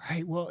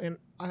 Right. Well, and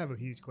I have a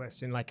huge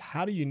question. Like,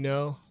 how do you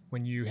know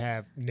when you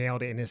have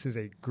nailed it and this is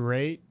a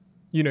great,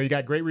 you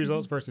got great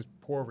results versus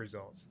poor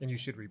results, and you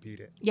should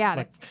repeat it?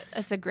 Yeah,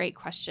 that's a great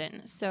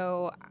question.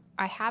 So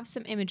I have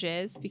some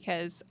images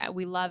because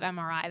we love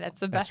MRI. That's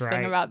the best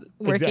thing about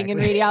working in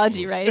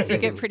radiology, right? So you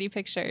get pretty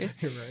pictures.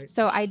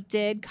 So I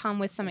did come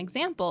with some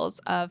examples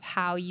of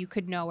how you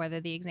could know whether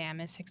the exam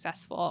is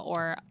successful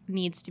or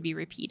needs to be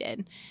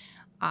repeated.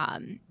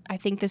 I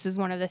think this is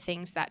one of the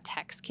things that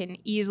techs can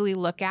easily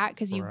look at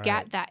because you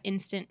get that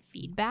instant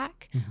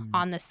feedback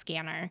on the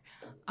scanner.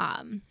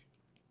 I'm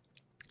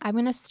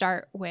going to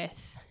start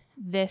with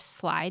this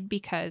slide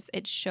because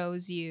it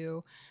shows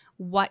you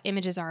what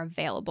images are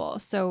available.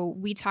 So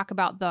we talk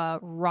about the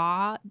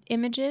raw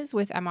images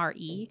with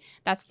MRE.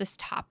 That's this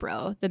top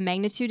row. The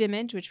magnitude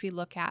image, which we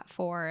look at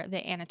for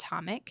the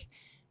anatomic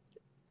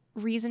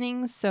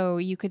reasoning. So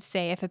you could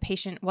say if a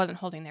patient wasn't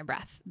holding their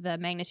breath, the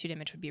magnitude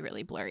image would be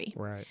really blurry.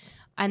 Right.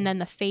 And then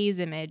the phase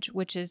image,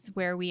 which is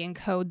where we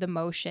encode the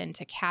motion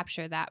to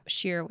capture that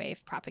shear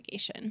wave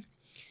propagation.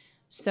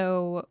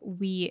 So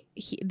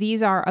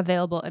these are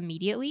available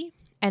immediately.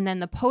 And then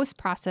the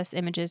post-process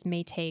images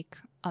may take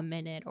a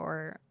minute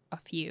or a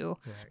few,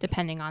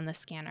 depending on the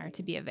scanner,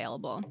 to be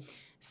available.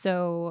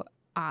 So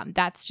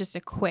that's just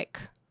a quick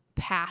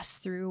pass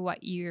through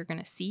what you're going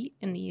to see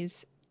in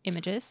these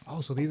images. Oh,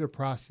 so these are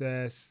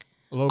processed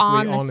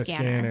locally on the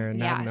scanner,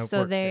 not in a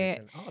so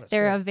workstation.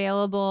 They're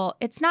available.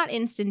 It's not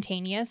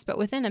instantaneous, but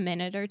within a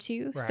minute or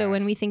two. Right. So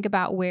when we think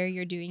about where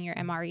you're doing your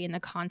MRE in the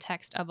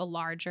context of a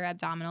larger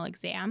abdominal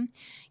exam,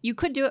 you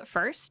could do it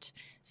first.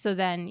 So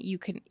then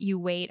you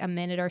wait a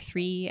minute or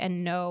 3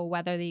 and know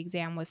whether the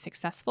exam was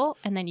successful,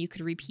 and then you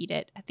could repeat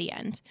it at the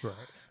end. Right.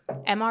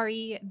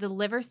 MRE, the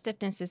liver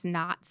stiffness is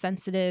not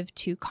sensitive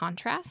to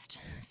contrast.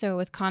 So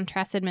with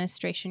contrast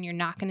administration, you're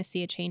not going to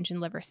see a change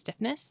in liver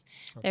stiffness.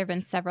 Okay. There have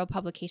been several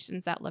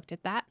publications that looked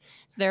at that.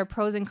 So there are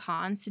pros and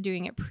cons to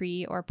doing it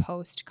pre or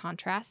post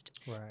contrast.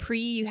 Right. Pre,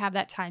 you have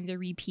that time to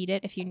repeat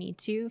it if you need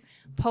to.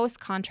 Post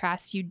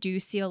contrast, you do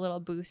see a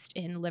little boost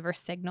in liver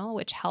signal,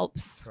 which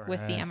helps with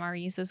the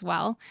MREs as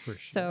well. For sure.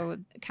 So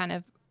kind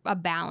of a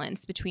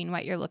balance between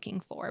what you're looking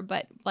for.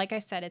 But like I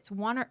said, it's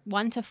 1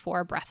 to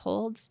 4 breath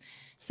holds.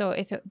 So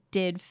if it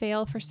did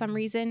fail for some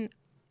reason,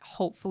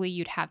 hopefully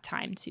you'd have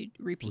time to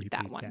repeat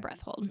that one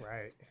breath hold.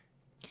 Right.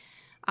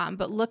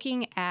 But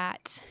looking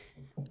at,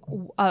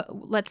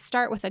 let's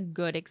start with a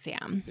good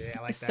exam. Yeah,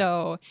 I like that.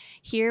 So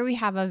here we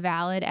have a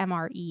valid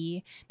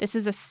MRE. This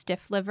is a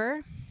stiff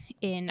liver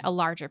in a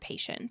larger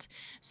patient.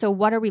 So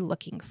what are we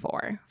looking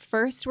for?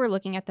 First, we're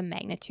looking at the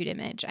magnitude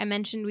image. I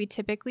mentioned we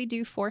typically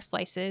do 4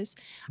 slices.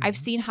 I've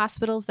seen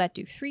hospitals that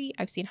do 3.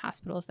 I've seen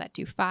hospitals that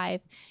do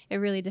 5. It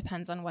really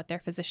depends on what their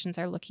physicians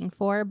are looking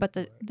for. But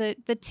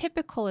the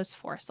typical is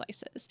 4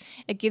 slices.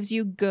 It gives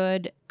you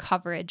good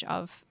coverage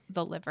of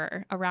the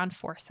liver, around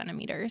 4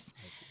 centimeters.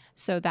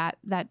 So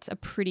that's a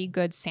pretty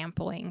good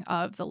sampling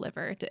of the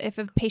liver. If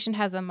a patient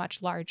has a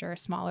much larger,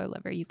 smaller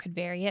liver, you could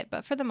vary it.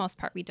 But for the most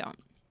part, we don't.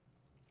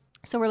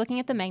 So we're looking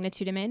at the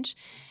magnitude image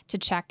to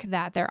check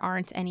that there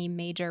aren't any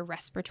major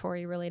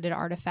respiratory related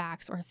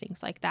artifacts or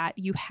things like that.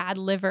 You had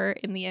liver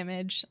in the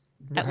image,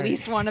 at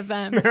least one of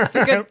them.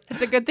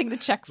 It's a good thing to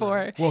check for.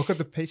 Right. Well, because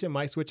the patient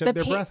might switch up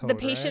their breath hold. The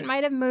patient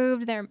might have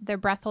moved. Their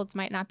breath holds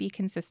might not be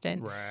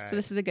consistent. Right. So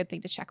this is a good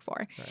thing to check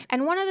for. Right.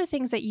 And one of the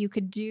things that you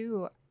could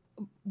do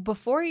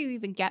before you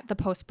even get the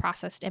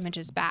post-processed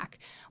images back,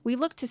 we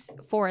look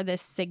for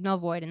this signal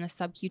void in the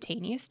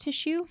subcutaneous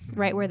tissue,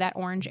 right where that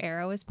orange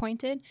arrow is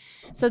pointed.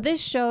 So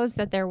this shows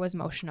that there was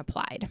motion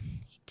applied.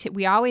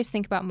 We always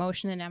think about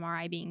motion in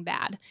MRI being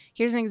bad.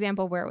 Here's an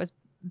example where it was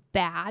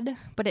bad,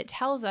 but it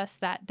tells us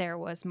that there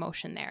was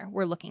motion there.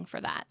 We're looking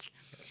for that.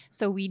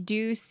 So we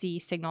do see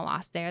signal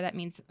loss there. That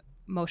means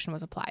motion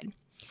was applied.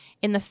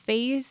 In the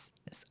phase,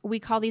 we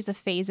call these a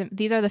phase.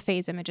 These are the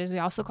phase images.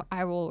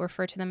 I will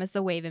refer to them as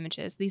the wave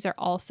images. These are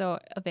also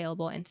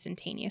available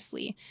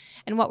instantaneously.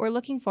 And what we're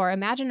looking for,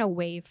 imagine a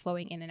wave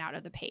flowing in and out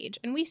of the page.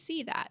 And we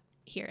see that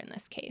here in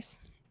this case.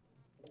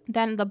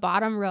 Then the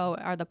bottom row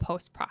are the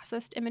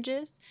post-processed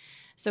images.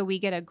 So we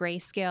get a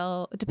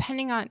grayscale,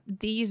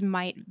 these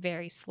might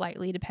vary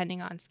slightly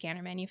depending on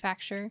scanner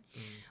manufacturer.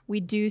 We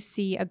do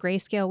see a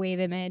grayscale wave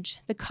image.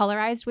 The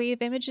colorized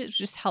wave image, it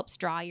just helps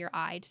draw your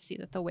eye to see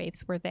that the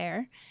waves were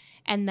there.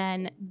 And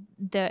then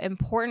the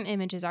important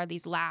images are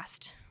these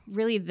last,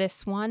 really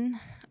this one,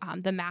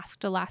 the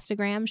masked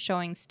elastogram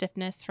showing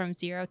stiffness from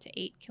 0 to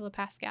 8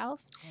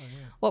 kilopascals. Oh,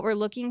 yeah. What we're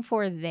looking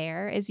for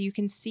there is you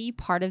can see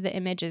part of the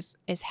image is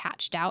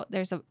hatched out.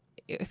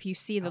 If you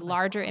see the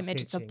larger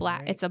image, it's a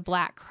black, right? It's a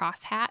black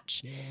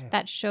crosshatch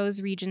that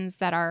shows regions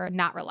that are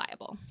not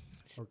reliable.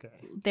 Okay.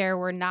 There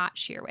were not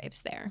shear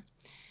waves there.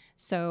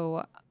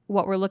 So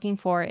what we're looking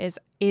for is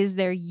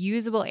there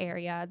usable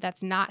area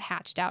that's not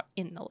hatched out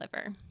in the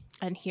liver?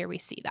 And here we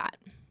see that.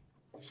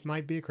 This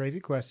might be a crazy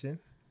question,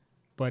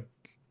 but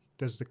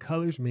does the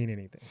colors mean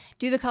anything?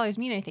 Do the colors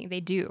mean anything? They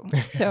do.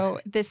 So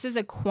this is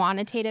a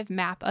quantitative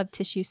map of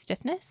tissue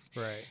stiffness.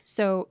 Right.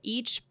 So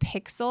each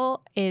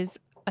pixel is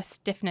a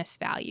stiffness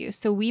value.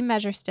 So we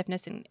measure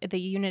stiffness and the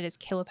unit is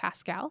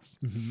kilopascals.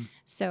 Mm-hmm.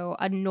 So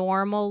a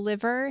normal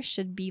liver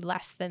should be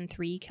less than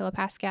 3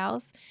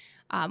 kilopascals.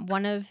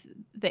 One of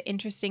the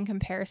interesting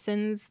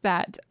comparisons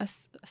that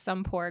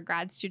some poor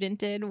grad student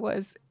did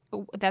was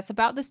that's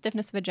about the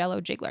stiffness of a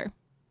Jell-O jiggler.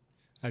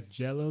 A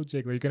Jell-O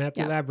jiggler. You're gonna have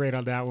to elaborate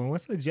on that one.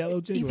 What's a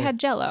Jell-O jiggler? You've had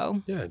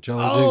Jell-O. Yeah,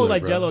 Jell-O jiggler. Oh,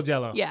 like bro.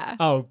 Jell-O. Yeah.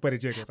 Oh, but it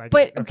jiggles.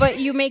 But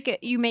you make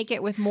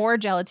it with more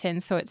gelatin,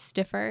 so it's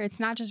stiffer. It's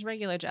not just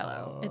regular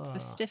Jell-O. It's the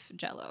stiff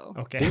Jell-O.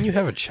 Okay. Didn't you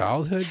have a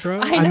childhood,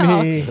 bro? I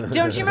know.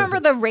 Don't you remember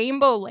the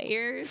rainbow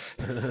layers?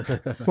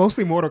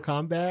 Mostly Mortal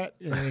Kombat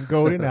and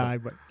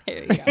GoldenEye, but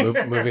there you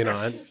go. Moving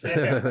on.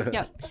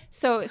 Yep.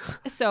 So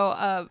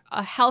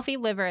a healthy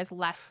liver is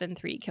less than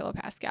 3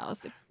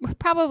 kilopascals.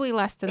 Probably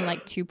less than like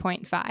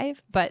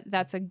 2.5, but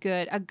that's a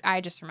good.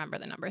 I just remember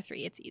the number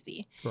 3. It's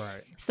easy.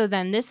 Right. So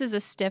then this is a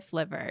stiff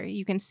liver.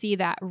 You can see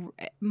that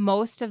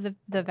most of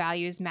the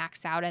values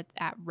max out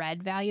at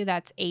red value.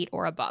 That's 8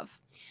 or above.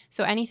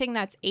 So anything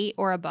that's 8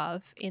 or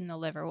above in the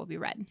liver will be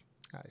red.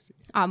 I see.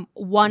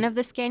 One of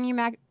the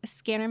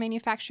scanner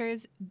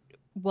manufacturers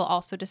will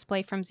also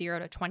display from 0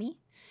 to 20.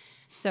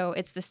 So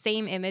it's the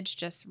same image,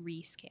 just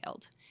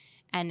rescaled.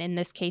 And in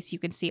this case, you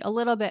can see a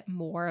little bit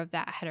more of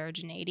that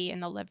heterogeneity in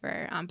the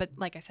liver. But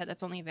like I said,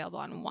 that's only available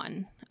on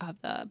one of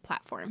the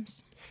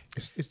platforms.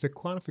 Is the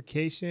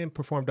quantification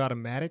performed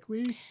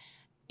automatically?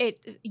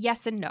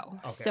 Yes and no.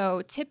 Okay.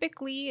 So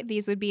typically,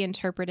 these would be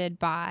interpreted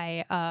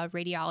by a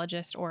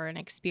radiologist or an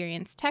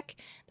experienced tech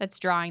that's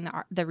drawing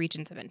the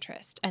regions of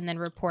interest and then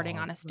reporting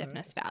on a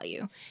stiffness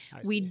value.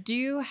 We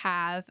do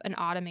have an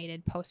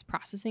automated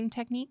post-processing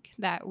technique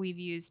that we've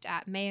used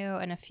at Mayo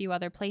and a few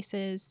other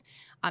places,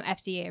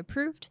 FDA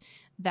approved,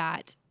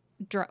 that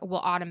will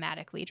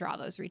automatically draw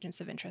those regions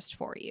of interest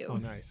for you. Oh,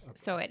 nice. Okay.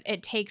 So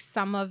it takes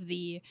some of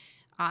the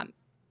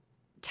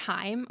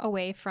time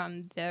away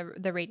from the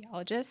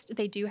radiologist.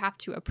 They do have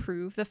to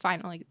approve the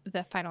final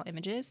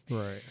images,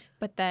 right?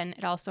 But then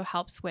it also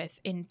helps with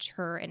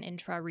inter and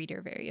intra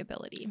reader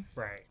variability,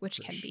 right?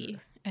 Which can be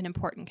an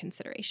important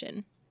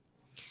consideration.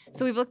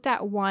 So we've looked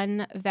at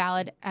one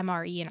valid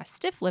MRE in a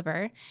stiff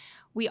liver.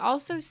 We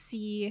also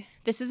see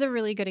this is a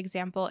really good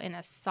example in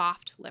a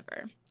soft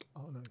liver.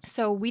 Oh, nice.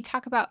 So we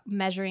talk about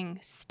measuring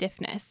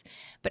stiffness,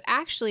 but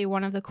actually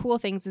one of the cool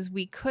things is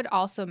we could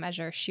also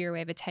measure shear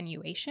wave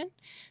attenuation.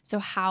 So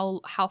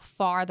how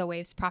far the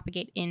waves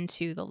propagate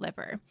into the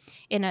liver.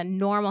 In a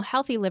normal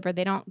healthy liver,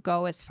 they don't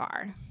go as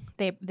far.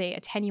 They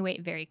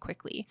attenuate very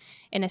quickly.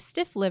 In a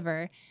stiff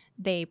liver,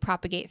 they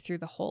propagate through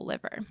the whole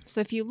liver.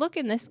 So if you look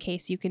in this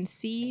case, you can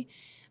see,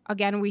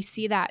 again, we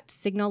see that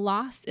signal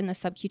loss in the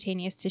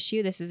subcutaneous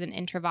tissue. This is an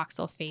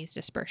intravoxel phase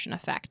dispersion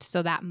effect,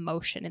 so that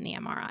motion in the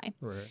MRI.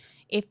 Right.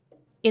 If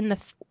in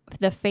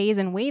the phase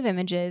and wave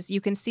images, you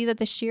can see that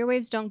the shear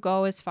waves don't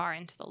go as far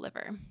into the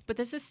liver, but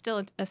this is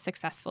still a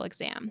successful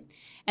exam.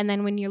 And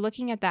then when you're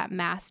looking at that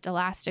masked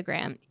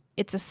elastogram,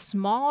 it's a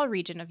small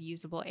region of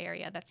usable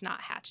area that's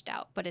not hatched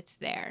out, but it's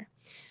there.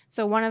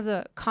 So one of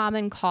the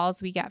common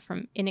calls we get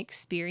from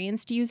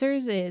inexperienced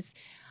users is,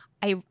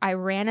 I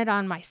ran it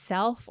on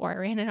myself, or I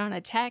ran it on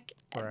a tech.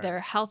 Right. They're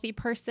a healthy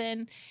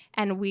person,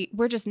 and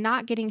we're just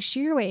not getting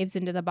shear waves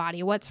into the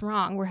body. What's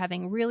wrong? We're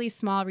having really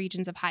small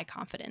regions of high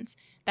confidence.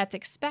 That's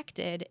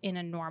expected in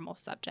a normal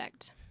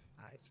subject.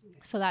 I see.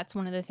 So that's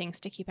one of the things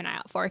to keep an eye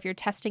out for. If you're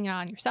testing it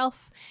on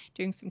yourself,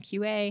 doing some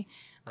QA,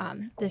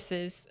 this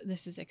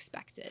is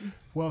expected.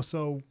 Well,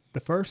 so the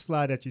first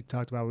slide that you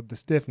talked about with the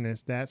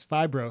stiffness, that's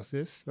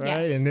fibrosis, right?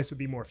 Yes. And this would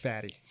be more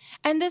fatty.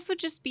 And this would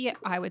just be,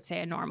 I would say,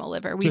 a normal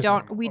liver. We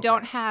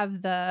don't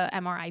have the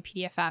MRI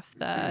PDFF,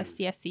 the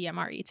CSC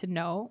MRE to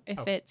know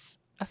if it's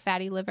a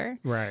fatty liver.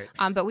 Right.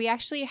 But we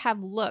actually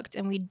have looked,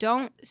 and we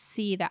don't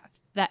see that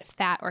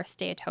fat or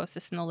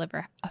steatosis in the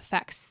liver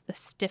affects the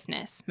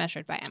stiffness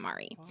measured by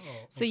MRE. Oh,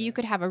 okay. So you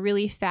could have a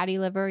really fatty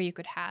liver, you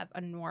could have a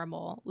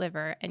normal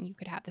liver, and you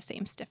could have the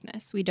same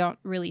stiffness. We don't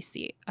really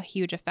see a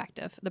huge effect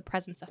of the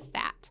presence of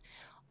fat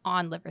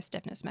on liver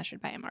stiffness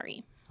measured by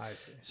MRE. I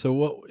see. So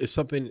what is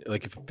something,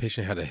 like if a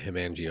patient had a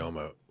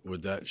hemangioma,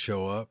 would that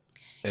show up?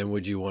 And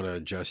would you want to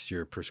adjust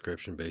your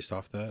prescription based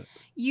off that?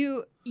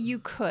 You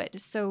could.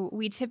 So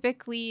we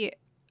typically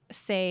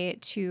say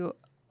to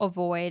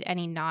avoid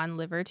any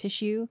non-liver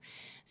tissue.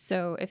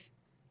 So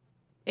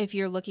if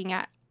you're looking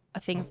at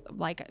things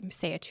like,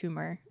 say, a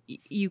tumor,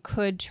 you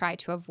could try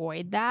to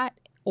avoid that,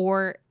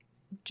 or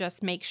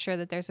just make sure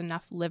that there's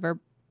enough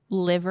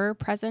liver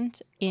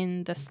present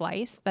in the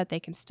slice that they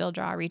can still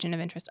draw a region of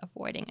interest,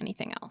 avoiding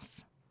anything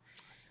else.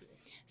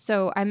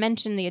 So I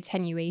mentioned the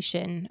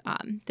attenuation.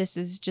 This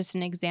is just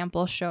an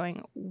example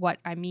showing what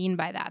I mean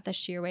by that. The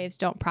shear waves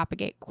don't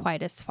propagate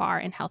quite as far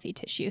in healthy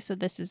tissue. So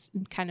this is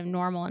kind of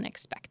normal and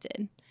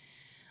expected.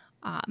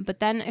 But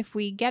then if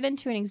we get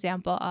into an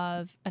example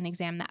of an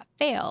exam that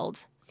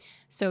failed,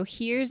 so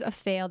here's a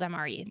failed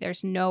MRE.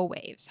 There's no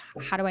waves.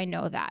 How do I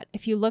know that?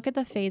 If you look at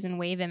the phase and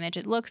wave image,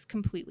 it looks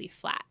completely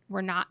flat.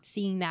 We're not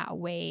seeing that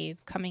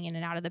wave coming in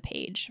and out of the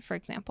page, for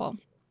example.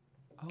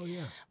 Oh,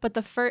 yeah. But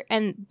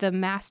the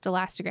masked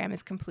elastogram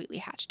is completely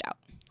hatched out.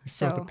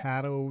 So the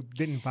paddle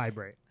didn't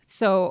vibrate.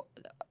 So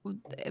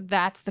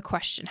that's the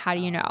question. How do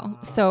you know?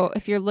 So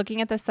if you're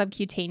looking at the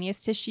subcutaneous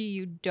tissue,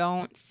 you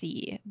don't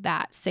see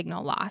that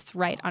signal loss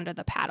right under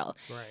the paddle.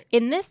 Right.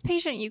 In this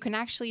patient, you can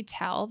actually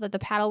tell that the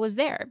paddle was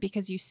there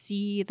because you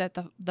see that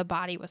the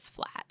body was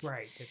flat.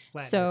 Right. It's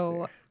flat.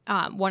 So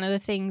one of the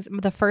things,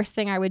 the first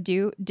thing I would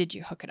do, did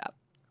you hook it up?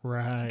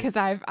 Right. Because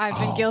I've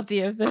been guilty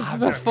of this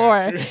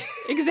before.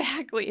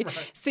 Exactly.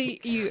 Right. So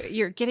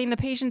you're getting the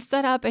patient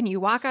set up and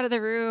you walk out of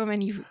the room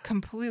and you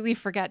completely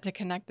forget to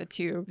connect the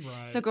tube.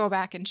 Right. So go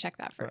back and check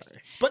that first.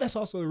 Right. But that's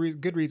also a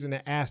good reason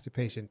to ask the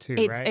patient too,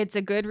 right? It's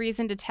a good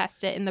reason to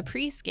test it in the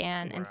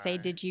pre-scan and say,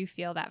 did you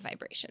feel that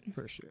vibration?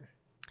 For sure.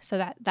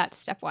 So that's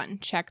step one.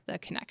 Check the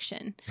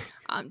connection.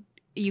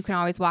 You can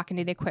always walk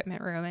into the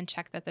equipment room and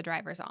check that the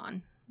driver's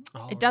on.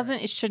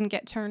 It shouldn't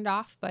get turned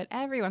off, but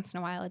every once in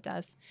a while it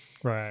does.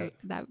 Right. So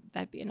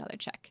that'd be another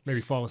check. Maybe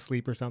fall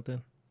asleep or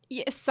something.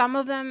 Yeah, some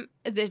of them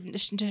they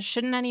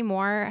shouldn't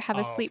anymore have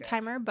a sleep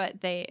timer,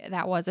 but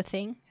that was a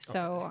thing.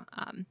 So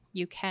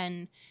you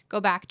can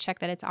go back, check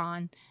that it's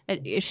on.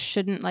 It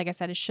shouldn't, like I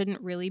said, it shouldn't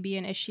really be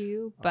an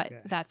issue, but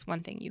that's one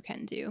thing you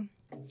can do.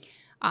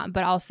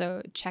 But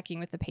also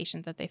checking with the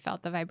patient that they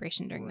felt the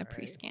vibration during the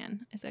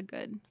pre-scan is a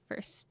good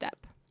first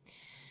step.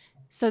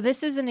 So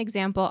this is an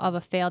example of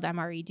a failed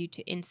MRE due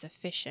to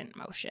insufficient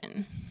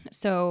motion.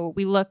 So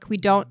we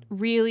don't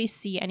really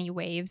see any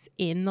waves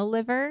in the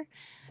liver.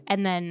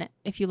 And then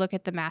if you look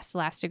at the masked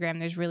elastogram,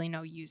 there's really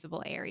no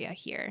usable area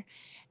here.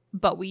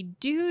 But we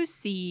do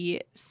see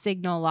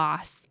signal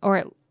loss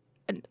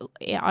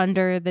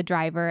under the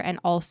driver, and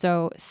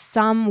also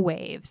some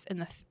waves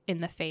in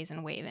the phase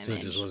and wave image. So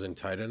it just wasn't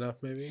tight enough,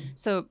 maybe?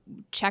 So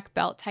check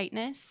belt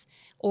tightness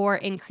or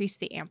increase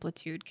the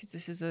amplitude, because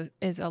this is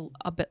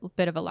a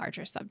bit of a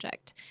larger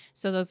subject.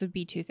 So those would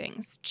be two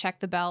things. Check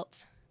the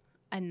belt,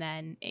 and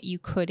then you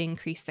could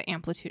increase the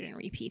amplitude and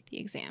repeat the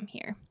exam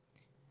here.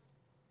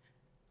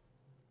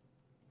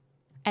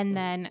 And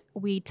then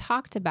we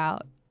talked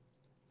about,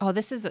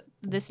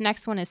 this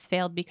next one is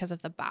failed because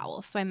of the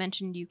bowel. So I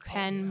mentioned you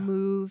can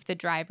move the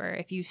driver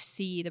if you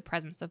see the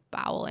presence of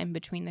bowel in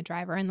between the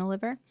driver and the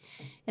liver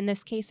in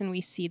this case, and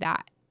we see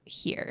that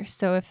here.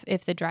 So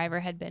if the driver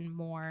had been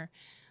more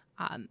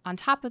on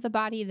top of the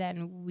body,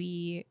 then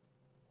we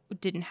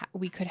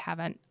could have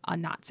a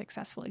not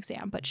successful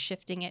exam, but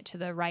shifting it to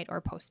the right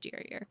or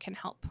posterior can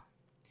help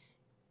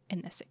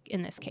in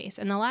this case.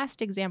 And the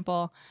last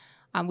example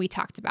we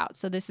talked about.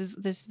 So this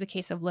is a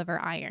case of liver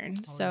iron.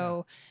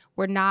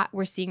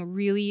 We're seeing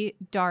really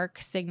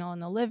dark signal in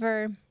the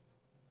liver,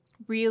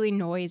 really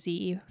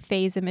noisy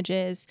phase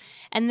images.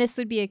 And this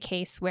would be a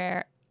case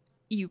where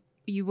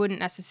you wouldn't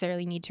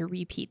necessarily need to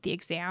repeat the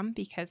exam,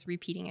 because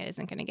repeating it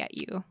isn't going to get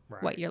you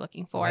what you're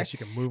looking for. Unless you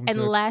can move them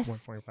to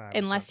 1.5.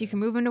 Unless you can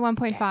move them to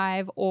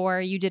 1.5, or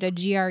you did a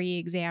GRE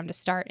exam to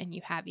start and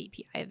you have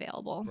EPI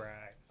available.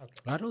 Right. Okay.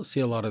 I don't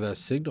see a lot of that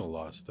signal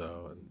loss,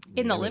 though.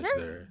 In the liver?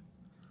 There.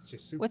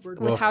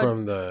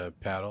 From the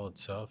paddle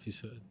itself, you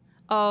said?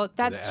 Oh,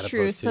 that's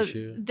true. So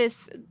tissue?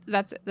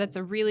 that's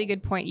a really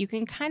good point. You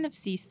can kind of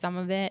see some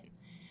of it,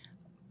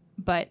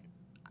 but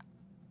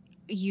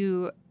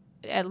you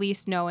at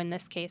least know in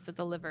this case that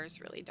the liver is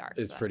really dark.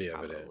 It's so pretty that's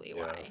evident. probably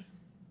why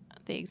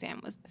the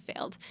exam was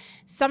failed.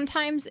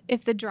 Sometimes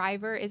if the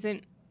driver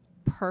isn't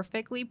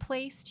perfectly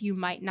placed, you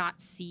might not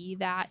see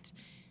that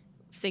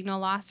signal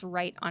loss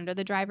right under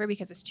the driver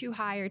because it's too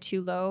high or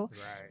too low.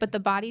 Right. But the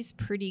body's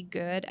pretty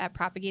good at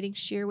propagating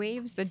shear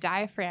waves. The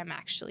diaphragm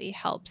actually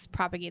helps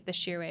propagate the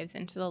shear waves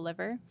into the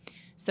liver.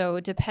 So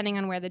depending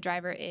on where the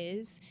driver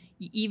is,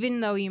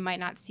 even though you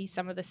might not see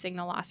some of the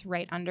signal loss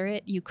right under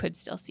it, you could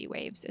still see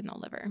waves in the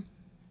liver.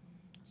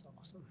 That's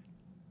awesome.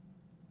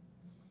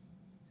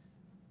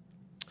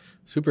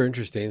 Super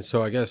interesting.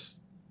 So I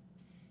guess,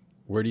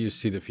 where do you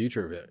see the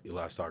future of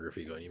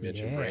elastography going? You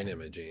mentioned brain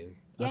imaging.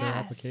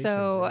 Yeah,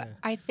 so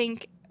I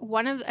think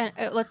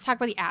let's talk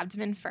about the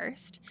abdomen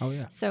first. Oh,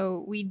 yeah.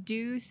 So we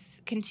do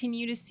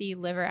continue to see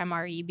liver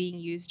MRE being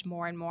used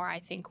more and more, I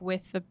think,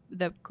 with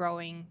the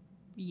growing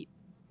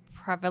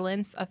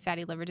prevalence of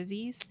fatty liver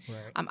disease.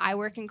 Right. I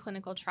work in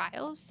clinical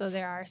trials, so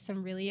there are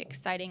some really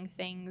exciting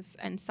things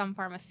and some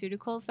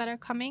pharmaceuticals that are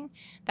coming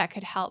that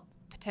could help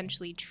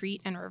potentially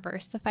treat and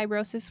reverse the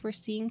fibrosis we're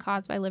seeing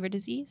caused by liver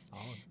disease.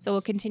 So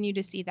we'll continue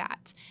to see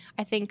that.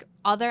 I think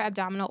other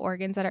abdominal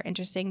organs that are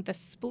interesting, the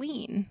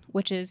spleen,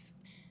 which is,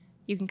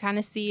 you can kind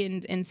of see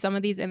in some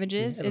of these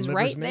images, is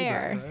right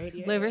there. Right?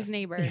 Yeah. Liver's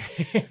neighbor.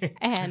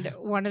 And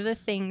one of the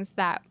things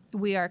that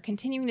we are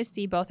continuing to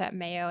see both at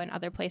Mayo and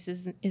other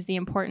places is the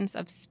importance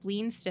of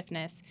spleen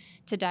stiffness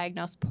to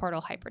diagnose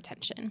portal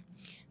hypertension.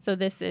 So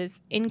this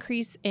is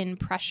increase in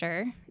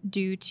pressure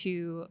due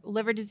to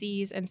liver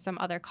disease and some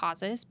other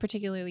causes,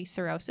 particularly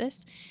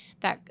cirrhosis,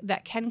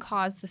 that can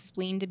cause the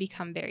spleen to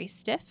become very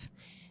stiff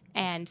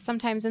and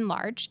sometimes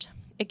enlarged.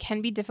 It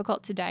can be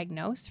difficult to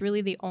diagnose.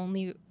 Really, the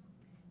only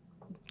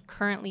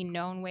currently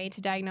known way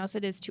to diagnose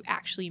it is to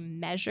actually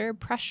measure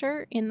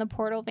pressure in the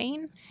portal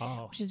vein,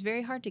 which is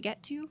very hard to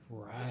get to.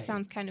 Right. It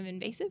sounds kind of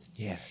invasive.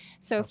 Yes.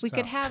 So if we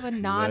could have a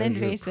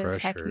non-invasive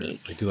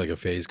technique. They do like a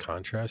phase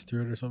contrast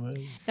through it or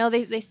something? No,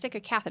 they stick a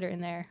catheter in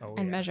there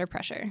and measure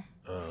pressure.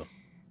 Oh.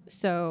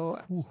 So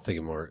I was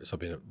thinking more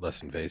something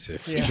less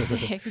invasive. Yeah,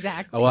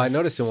 exactly. Oh, well, I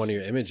noticed in one of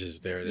your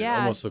images there, it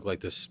almost looked like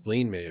the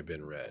spleen may have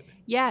been red.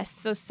 Yes.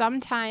 So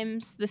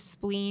sometimes the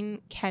spleen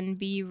can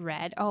be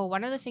red. Oh,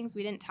 one of the things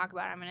we didn't talk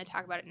about, I'm going to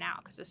talk about it now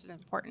because this is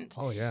important.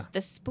 Oh, yeah.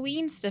 The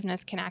spleen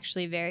stiffness can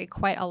actually vary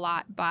quite a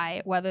lot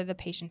by whether the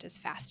patient is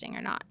fasting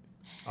or not.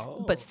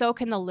 Oh. But so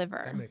can the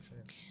liver. That makes sense.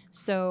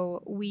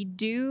 So we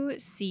do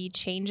see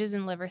changes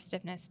in liver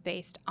stiffness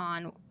based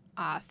on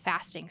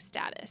fasting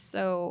status.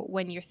 So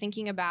when you're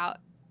thinking about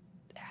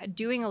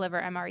doing a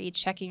liver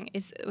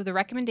MRE, the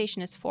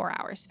recommendation is 4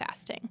 hours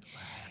fasting.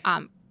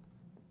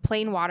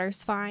 Plain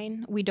water's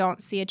fine. We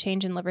don't see a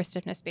change in liver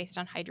stiffness based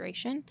on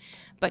hydration.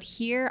 But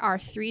here are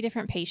 3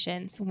 different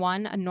patients,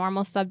 one a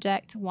normal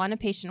subject, one a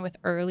patient with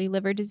early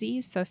liver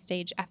disease, so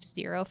stage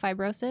F0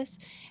 fibrosis,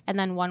 and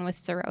then one with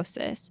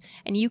cirrhosis.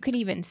 And you could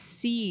even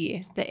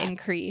see the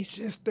increase.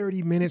 Just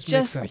 30 minutes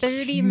Just makes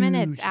 30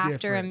 minutes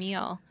after a difference.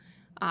 meal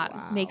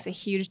makes a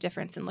huge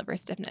difference in liver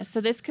stiffness.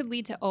 So this could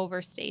lead to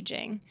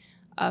overstaging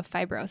of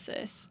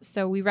fibrosis.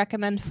 So we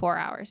recommend 4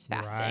 hours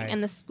fasting. Right.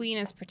 And the spleen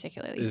is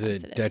particularly Is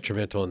sensitive. it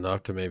detrimental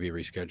enough to maybe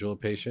reschedule a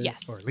patient?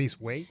 Yes. Or at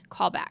least wait.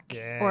 Call back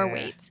or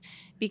wait.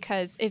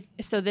 Because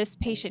this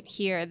patient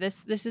here,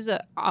 this is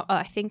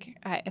I think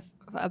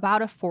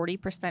about a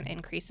 40%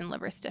 increase in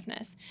liver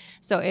stiffness.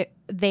 So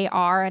they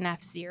are an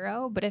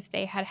F0, but if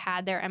they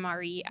had their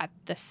MRE at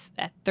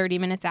 30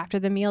 minutes after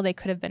the meal, they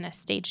could have been a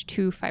stage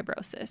 2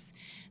 fibrosis.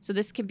 So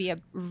this could be a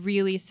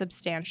really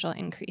substantial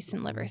increase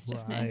in liver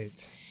stiffness.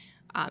 Right.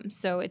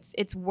 So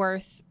it's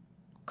worth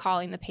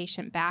calling the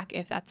patient back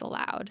if that's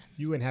allowed.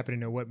 You wouldn't happen to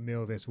know what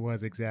meal this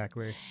was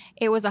exactly?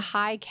 It was a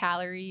high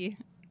calorie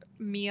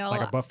meal.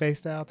 Like a buffet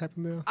style type of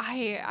meal?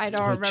 I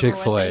don't remember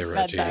Chick-fil-A, what they fed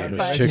Reggie. there, It was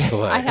but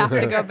Chick-fil-A. I have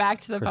to go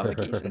back to the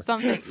publication.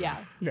 Something,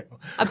 No.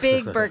 a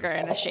big burger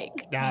and a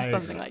shake, Nice.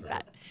 something like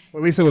that.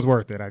 Well, at least it was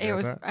worth it, I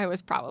guess. It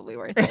was probably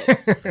worth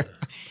it.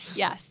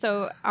 Yeah.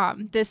 So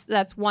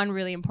that's one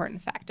really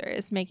important factor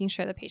is making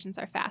sure the patients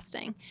are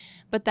fasting,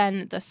 but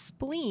then the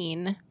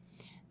spleen.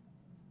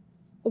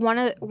 one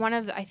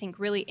of the, I think,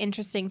 really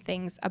interesting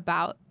things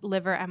about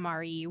liver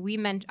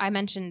MRE, I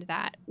mentioned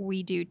that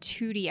we do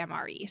 2D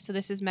MRE. So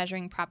this is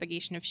measuring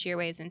propagation of shear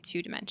waves in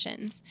 2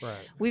 dimensions. Right.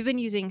 We've been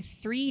using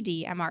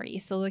 3D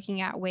MRE, so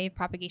looking at wave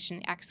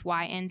propagation X,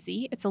 Y, and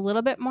Z. It's a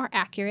little bit more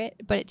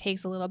accurate, but it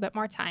takes a little bit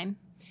more time.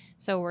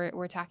 So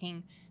we're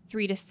talking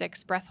 3 to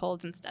 6 breath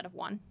holds instead of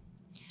 1.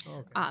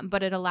 Okay.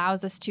 But it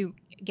allows us to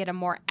get a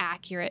more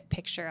accurate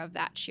picture of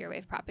that shear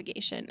wave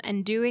propagation.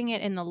 And doing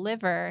it in the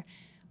liver,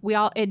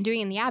 doing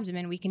it in the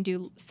abdomen, we can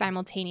do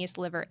simultaneous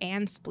liver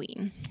and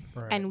spleen.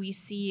 Right. And we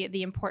see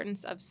the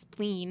importance of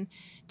spleen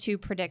to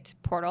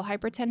predict portal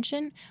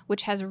hypertension,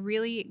 which has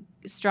really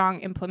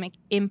strong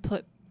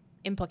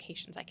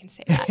implications, I can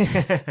say that,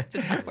 it's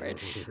a tough word,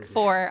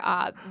 for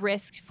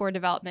risk for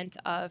development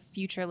of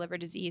future liver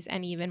disease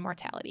and even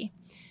mortality.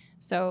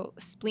 So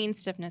spleen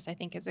stiffness, I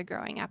think, is a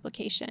growing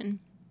application.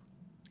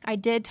 I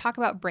did talk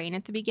about brain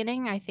at the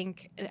beginning. I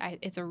think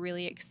it's a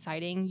really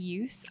exciting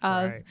use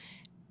of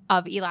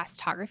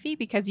elastography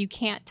because you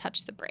can't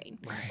touch the brain.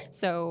 Right.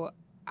 So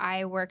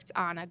I worked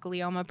on a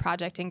glioma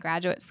project in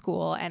graduate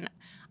school, and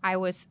I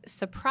was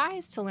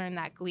surprised to learn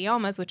that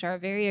gliomas, which are a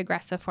very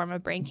aggressive form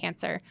of brain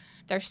cancer,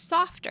 they're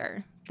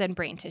softer than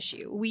brain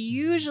tissue. We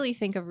usually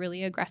think of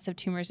really aggressive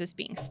tumors as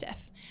being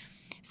stiff.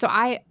 So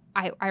I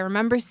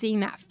remember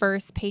seeing that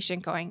first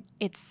patient going,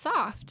 it's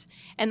soft.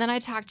 And then I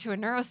talked to a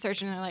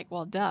neurosurgeon and they're like,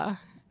 well, duh.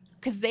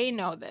 Because they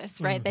know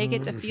this, right? Mm-hmm. They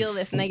get to feel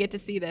this and they get to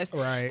see this.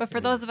 Right. But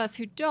for those of us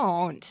who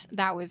don't,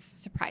 that was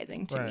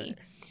surprising to me.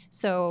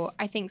 So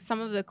I think some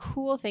of the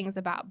cool things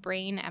about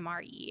brain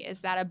MRE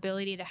is that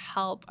ability to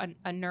help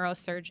a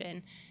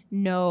neurosurgeon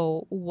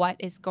know what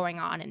is going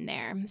on in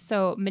there.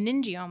 So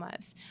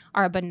meningiomas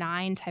are a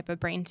benign type of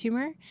brain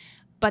tumor,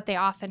 but they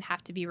often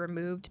have to be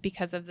removed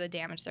because of the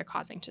damage they're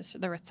causing to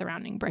the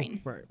surrounding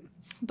brain. Right.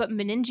 But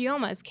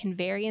meningiomas can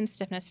vary in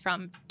stiffness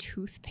from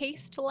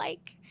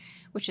toothpaste-like,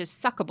 which is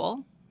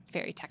suckable,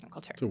 very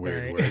technical term. It's a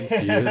weird word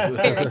to use.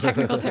 Very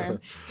technical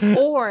term.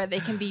 Or they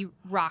can be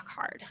rock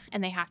hard,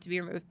 and they have to be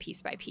removed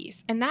piece by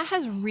piece. And that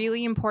has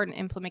really important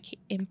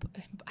implications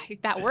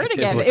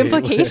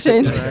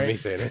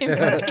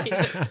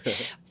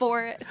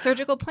for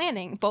surgical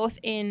planning, both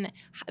in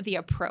the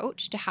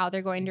approach to how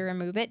they're going to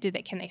remove it.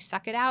 Can they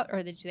suck it out,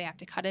 or do they have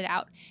to cut it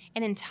out?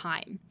 And in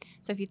time.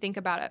 So if you think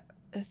about it,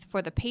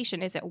 for the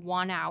patient, is it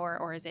 1 hour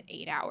or is it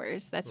 8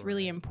 hours? That's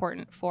really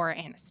important for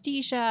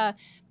anesthesia,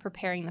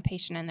 preparing the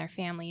patient and their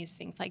families,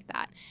 things like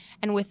that.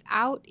 And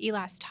without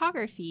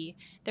elastography,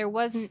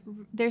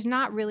 there's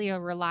not really a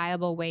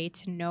reliable way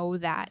to know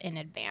that in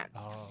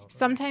advance.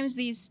 Sometimes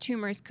these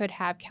tumors could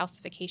have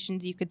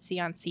calcifications you could see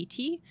on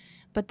CT,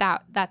 but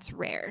that's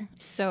rare.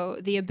 So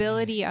the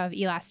ability of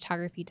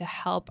elastography to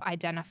help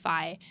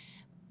identify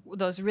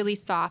those really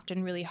soft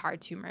and really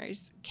hard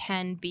tumors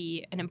can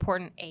be an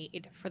important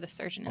aid for the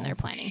surgeon in their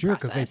planning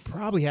process. Because they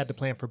probably had to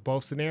plan for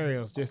both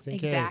scenarios just in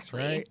case,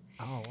 right?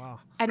 Oh, wow.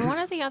 And one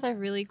of the other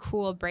really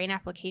cool brain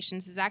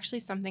applications is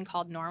actually something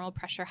called normal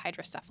pressure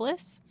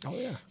hydrocephalus. Oh,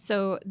 yeah.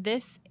 So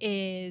this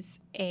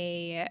is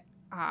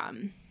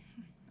I'm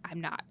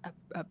not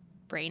a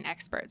brain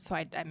expert, so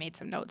I made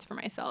some notes for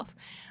myself.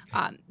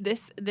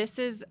 This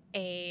is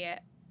a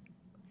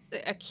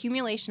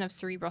accumulation of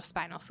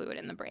cerebrospinal fluid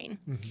in the brain.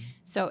 Mm-hmm.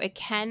 So it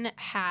can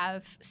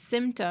have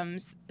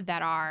symptoms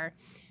that are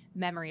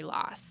memory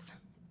loss,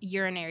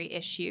 urinary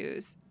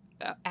issues,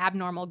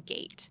 abnormal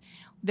gait.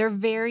 They're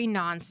very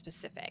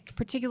nonspecific,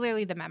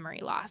 particularly the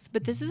memory loss.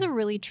 But this is a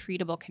really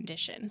treatable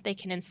condition. They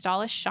can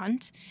install a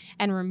shunt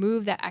and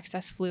remove that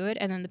excess fluid,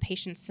 and then the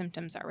patient's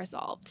symptoms are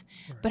resolved.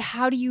 Right. But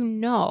how do you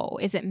know?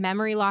 Is it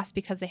memory loss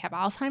because they have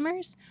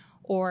Alzheimer's,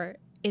 or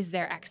is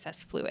there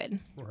excess fluid?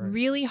 Right.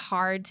 Really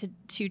hard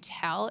to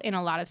tell in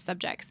a lot of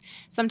subjects.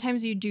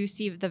 Sometimes you do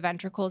see the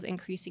ventricles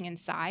increasing in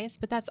size,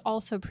 but that's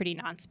also pretty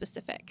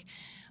nonspecific.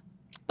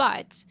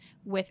 But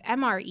with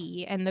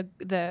MRE and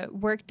the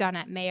work done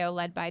at Mayo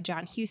led by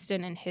John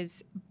Houston and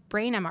his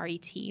brain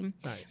MRE team,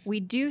 we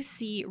do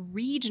see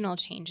regional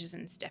changes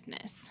in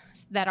stiffness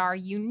that are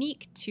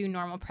unique to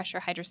normal pressure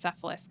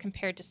hydrocephalus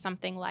compared to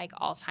something like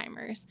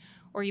Alzheimer's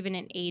or even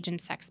in age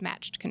and sex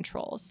matched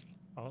controls.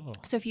 Oh.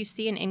 So if you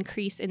see an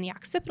increase in the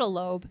occipital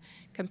lobe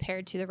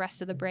compared to the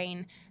rest of the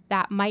brain,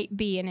 that might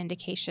be an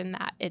indication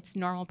that it's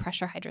normal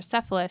pressure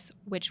hydrocephalus,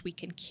 which we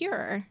can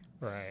cure,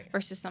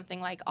 versus something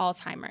like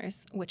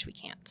Alzheimer's, which we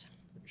can't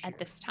at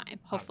this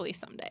time, hopefully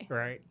someday.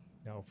 Right.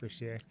 No, for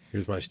sure.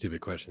 Here's my stupid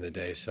question of the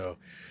day. So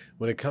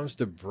when it comes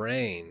to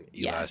brain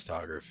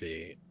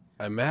elastography,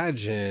 I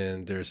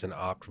imagine there's an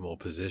optimal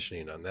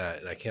positioning on that.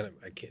 And I can't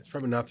it's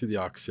probably not through the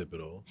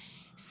occipital.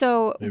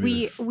 So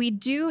we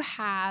do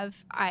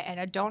have, and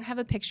I don't have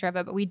a picture of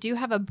it, but we do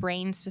have a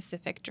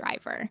brain-specific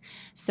driver.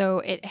 So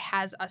it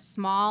has a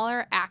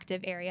smaller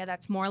active area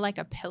that's more like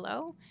a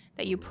pillow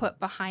that you put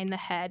behind the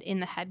head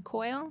in the head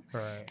coil.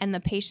 Right. And the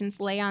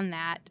patients lay on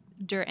that,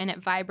 and it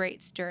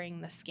vibrates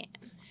during the scan.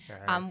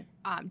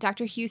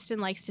 Dr. Houston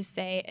likes to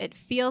say it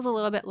feels a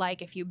little bit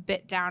like if you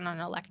bit down on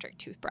an electric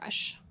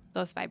toothbrush.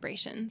 those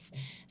vibrations.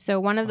 So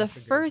one of the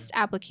first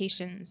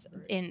applications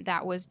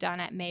that was done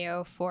at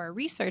Mayo for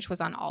research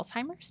was on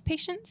Alzheimer's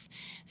patients.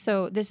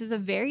 So this is a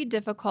very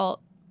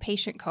difficult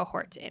patient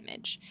cohort to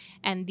image,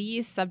 and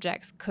these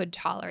subjects could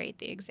tolerate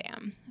the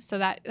exam. So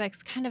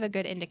that's kind of a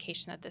good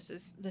indication that this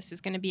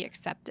is going to be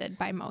accepted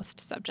by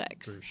most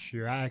subjects. For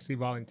sure. I actually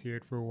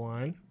volunteered for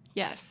one.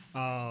 Yes.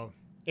 And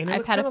it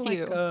I've had a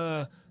few.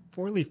 Like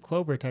four-leaf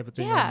clover type of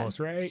thing almost,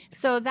 right?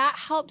 So that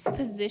helps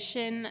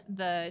position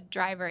the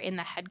driver in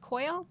the head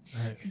coil,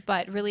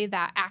 but really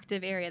that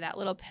active area, that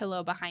little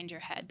pillow behind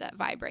your head that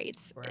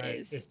vibrates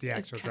it's the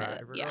actual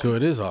driver. So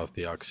it is off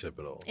the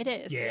occipital. It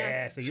is.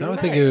 Yeah. So I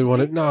think it would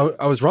want to. No,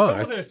 I was wrong.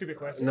 That wasn't a stupid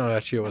question. No,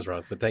 actually, I was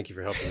wrong. But thank you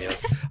for helping me.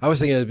 I was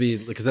thinking it'd be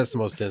because that's the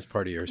most dense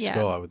part of your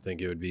skull. I would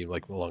think it would be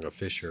like along a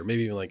fissure,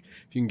 maybe even like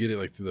if you can get it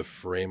like through the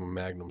frame of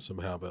magnum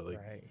somehow. But like,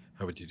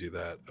 how would you do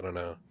that? I don't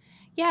know.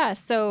 Yeah,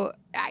 so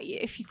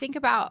if you think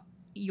about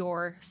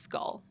your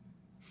skull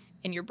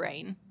in your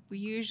brain, we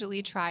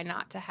usually try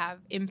not to have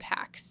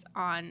impacts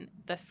on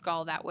the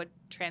skull that would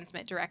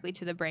transmit directly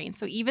to the brain.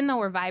 So even though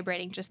we're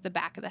vibrating just the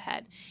back of the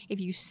head, if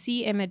you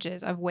see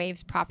images of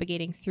waves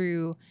propagating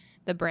through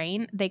the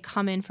brain, they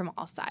come in from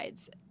all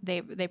sides.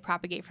 They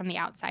propagate from the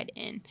outside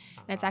in.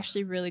 And it's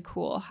actually really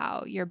cool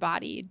how your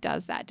body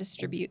does that,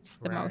 distributes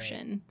the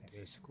motion. That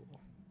is cool.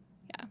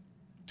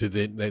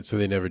 Did so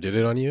they never did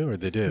it on you, or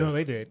they did? No,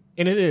 they did.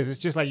 And it's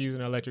just like using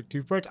an electric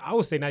toothbrush. I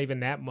would say not even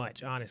that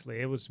much, honestly.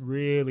 It was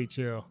really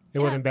chill. It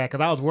wasn't bad because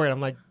I was worried.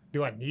 I'm like,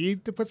 do I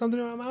need to put something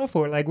in my mouth,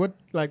 or like what?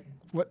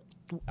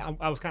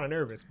 I was kind of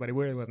nervous, but it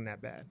really wasn't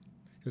that bad.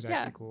 It was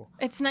actually cool.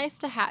 It's nice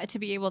to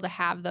be able to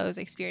have those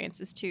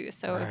experiences too,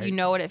 so you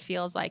know what it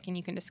feels like and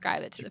you can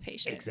describe it to the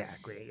patient.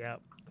 Exactly.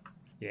 Yep.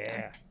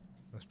 Yeah.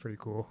 That's pretty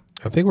cool.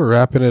 I think we're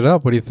wrapping it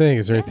up. What do you think?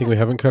 Is there anything we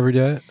haven't covered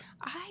yet?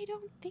 I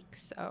don't think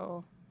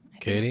so.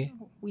 Katie?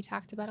 We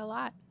talked about a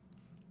lot.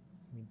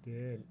 We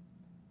did.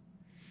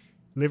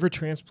 Liver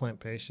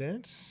transplant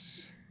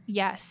patients.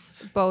 Yes,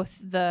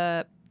 both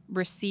the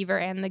receiver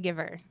and the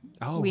giver.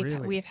 Oh,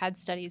 really? We've had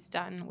studies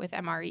done with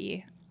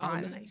MRE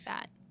on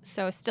that.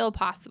 So still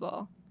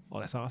possible. Oh,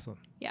 that's awesome.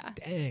 Yeah.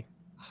 Dang.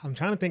 I'm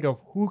trying to think of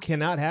who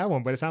cannot have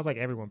one, but it sounds like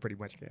everyone pretty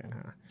much can,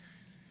 huh?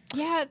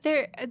 Yeah,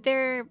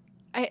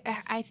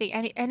 I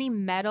think any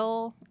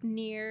metal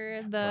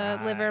near the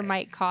liver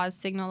might cause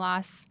signal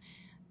loss.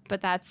 But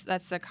that's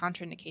a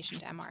contraindication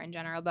to MR in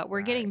general. But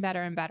we're getting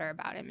better and better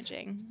about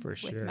imaging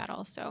with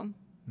metal. So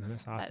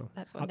that's awesome.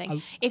 That's one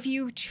thing. If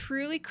you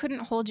truly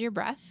couldn't hold your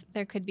breath,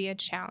 there could be a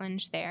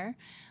challenge there.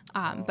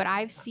 But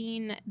I've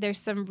seen there's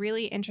some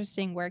really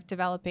interesting work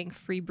developing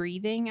free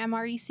breathing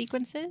MRE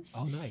sequences.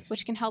 Oh, nice.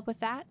 Which can help with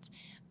that.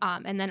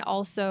 And then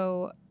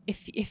also,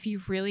 if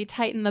you really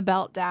tighten the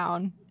belt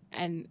down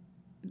and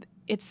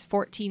it's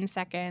 14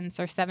 seconds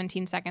or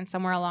 17 seconds,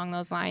 somewhere along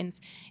those lines.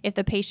 If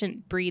the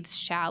patient breathes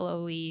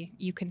shallowly,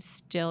 you can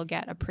still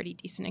get a pretty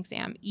decent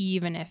exam,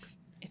 even if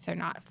they're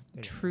not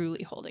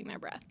truly holding their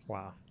breath.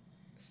 Wow.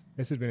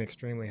 This has been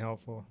extremely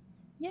helpful.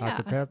 Yeah.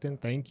 Dr. Pepin,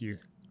 thank you.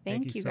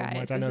 Thank you so guys.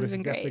 much. I know this is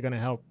definitely going to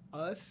help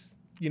us,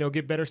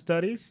 get better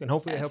studies, and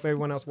hopefully help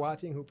everyone else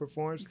watching who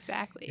performs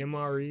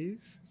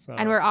MREs. So.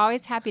 And we're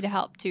always happy to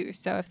help too.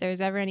 So if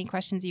there's ever any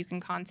questions, you can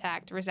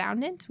contact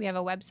Resoundant. We have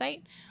a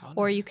website,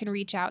 or you can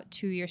reach out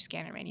to your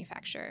scanner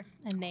manufacturer,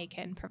 and they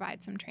can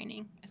provide some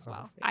training as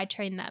well. I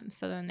train them,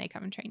 so then they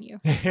come and train you.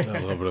 A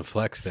little bit of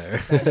flex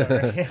there.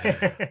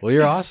 Well,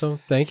 you're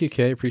awesome. Thank you,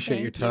 Kay.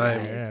 Appreciate your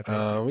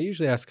time. We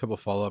usually ask a couple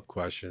follow-up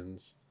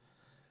questions.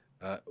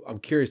 I'm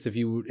curious, if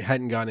you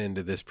hadn't gotten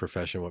into this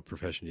profession, what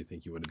profession do you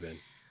think you would have been?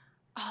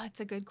 Oh, that's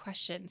a good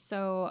question.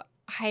 So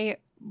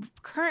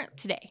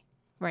today,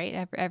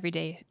 right? Every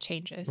day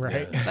changes.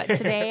 Right. But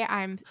today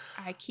I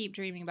keep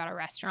dreaming about a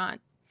restaurant.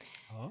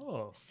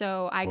 Oh.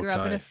 So I grew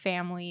up in a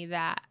family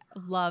that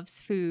loves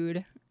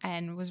food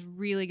and was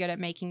really good at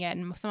making it.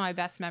 And some of my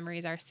best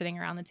memories are sitting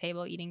around the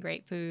table, eating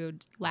great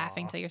food,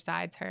 laughing till your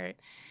sides hurt.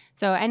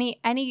 So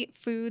any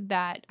food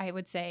that I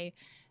would say,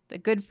 the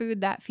good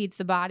food that feeds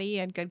the body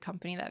and good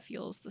company that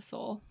fuels the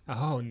soul.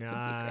 Oh, nice.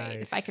 Would be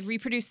great if I could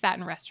reproduce that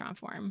in restaurant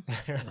form.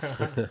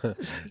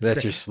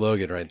 That's your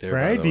slogan right there.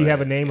 Right? Do you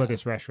have a name of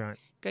this restaurant?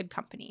 Good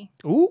company.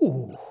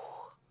 Ooh.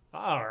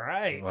 All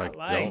right. Like,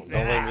 don't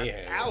let me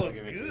that was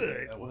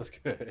good. That was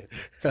good.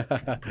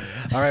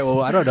 All right.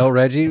 Well, I don't know.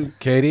 Reggie,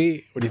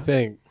 Katie, what do you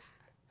think?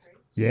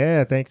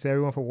 Yeah. Thanks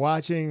everyone for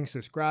watching,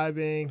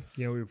 subscribing.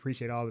 We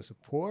appreciate all the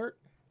support.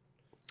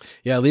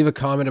 Yeah, leave a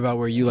comment about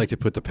where you like to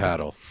put the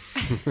paddle.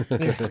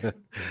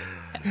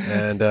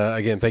 And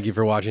again, thank you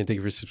for watching. Thank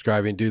you for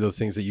subscribing. Do those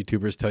things that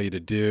YouTubers tell you to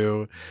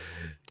do.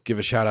 Give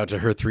a shout out to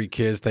her 3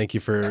 kids. Thank you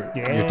for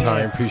your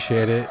time.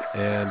 Appreciate it.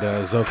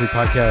 And Zone 3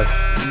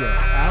 Podcast. We are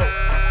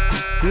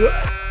out. Good.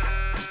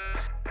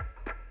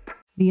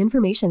 The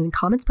information and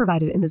comments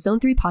provided in the Zone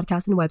 3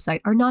 podcast and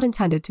website are not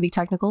intended to be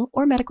technical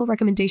or medical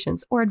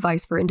recommendations or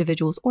advice for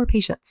individuals or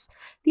patients.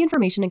 The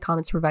information and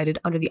comments provided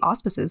under the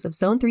auspices of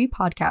Zone 3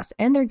 podcasts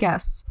and their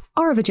guests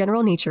are of a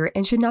general nature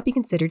and should not be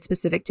considered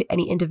specific to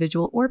any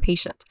individual or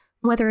patient.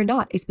 whether or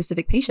not a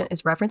specific patient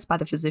is referenced by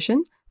the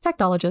physician,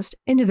 technologist,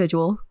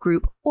 individual,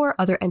 group, or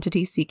other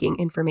entity seeking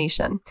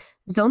information.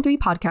 Zone 3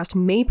 podcast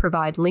may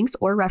provide links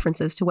or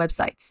references to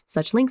websites.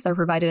 Such links are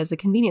provided as a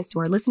convenience to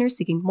our listeners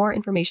seeking more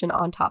information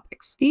on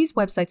topics. These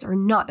websites are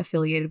not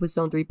affiliated with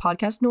Zone 3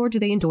 podcast, nor do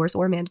they endorse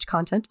or manage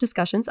content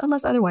discussions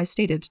unless otherwise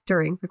stated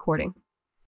during recording.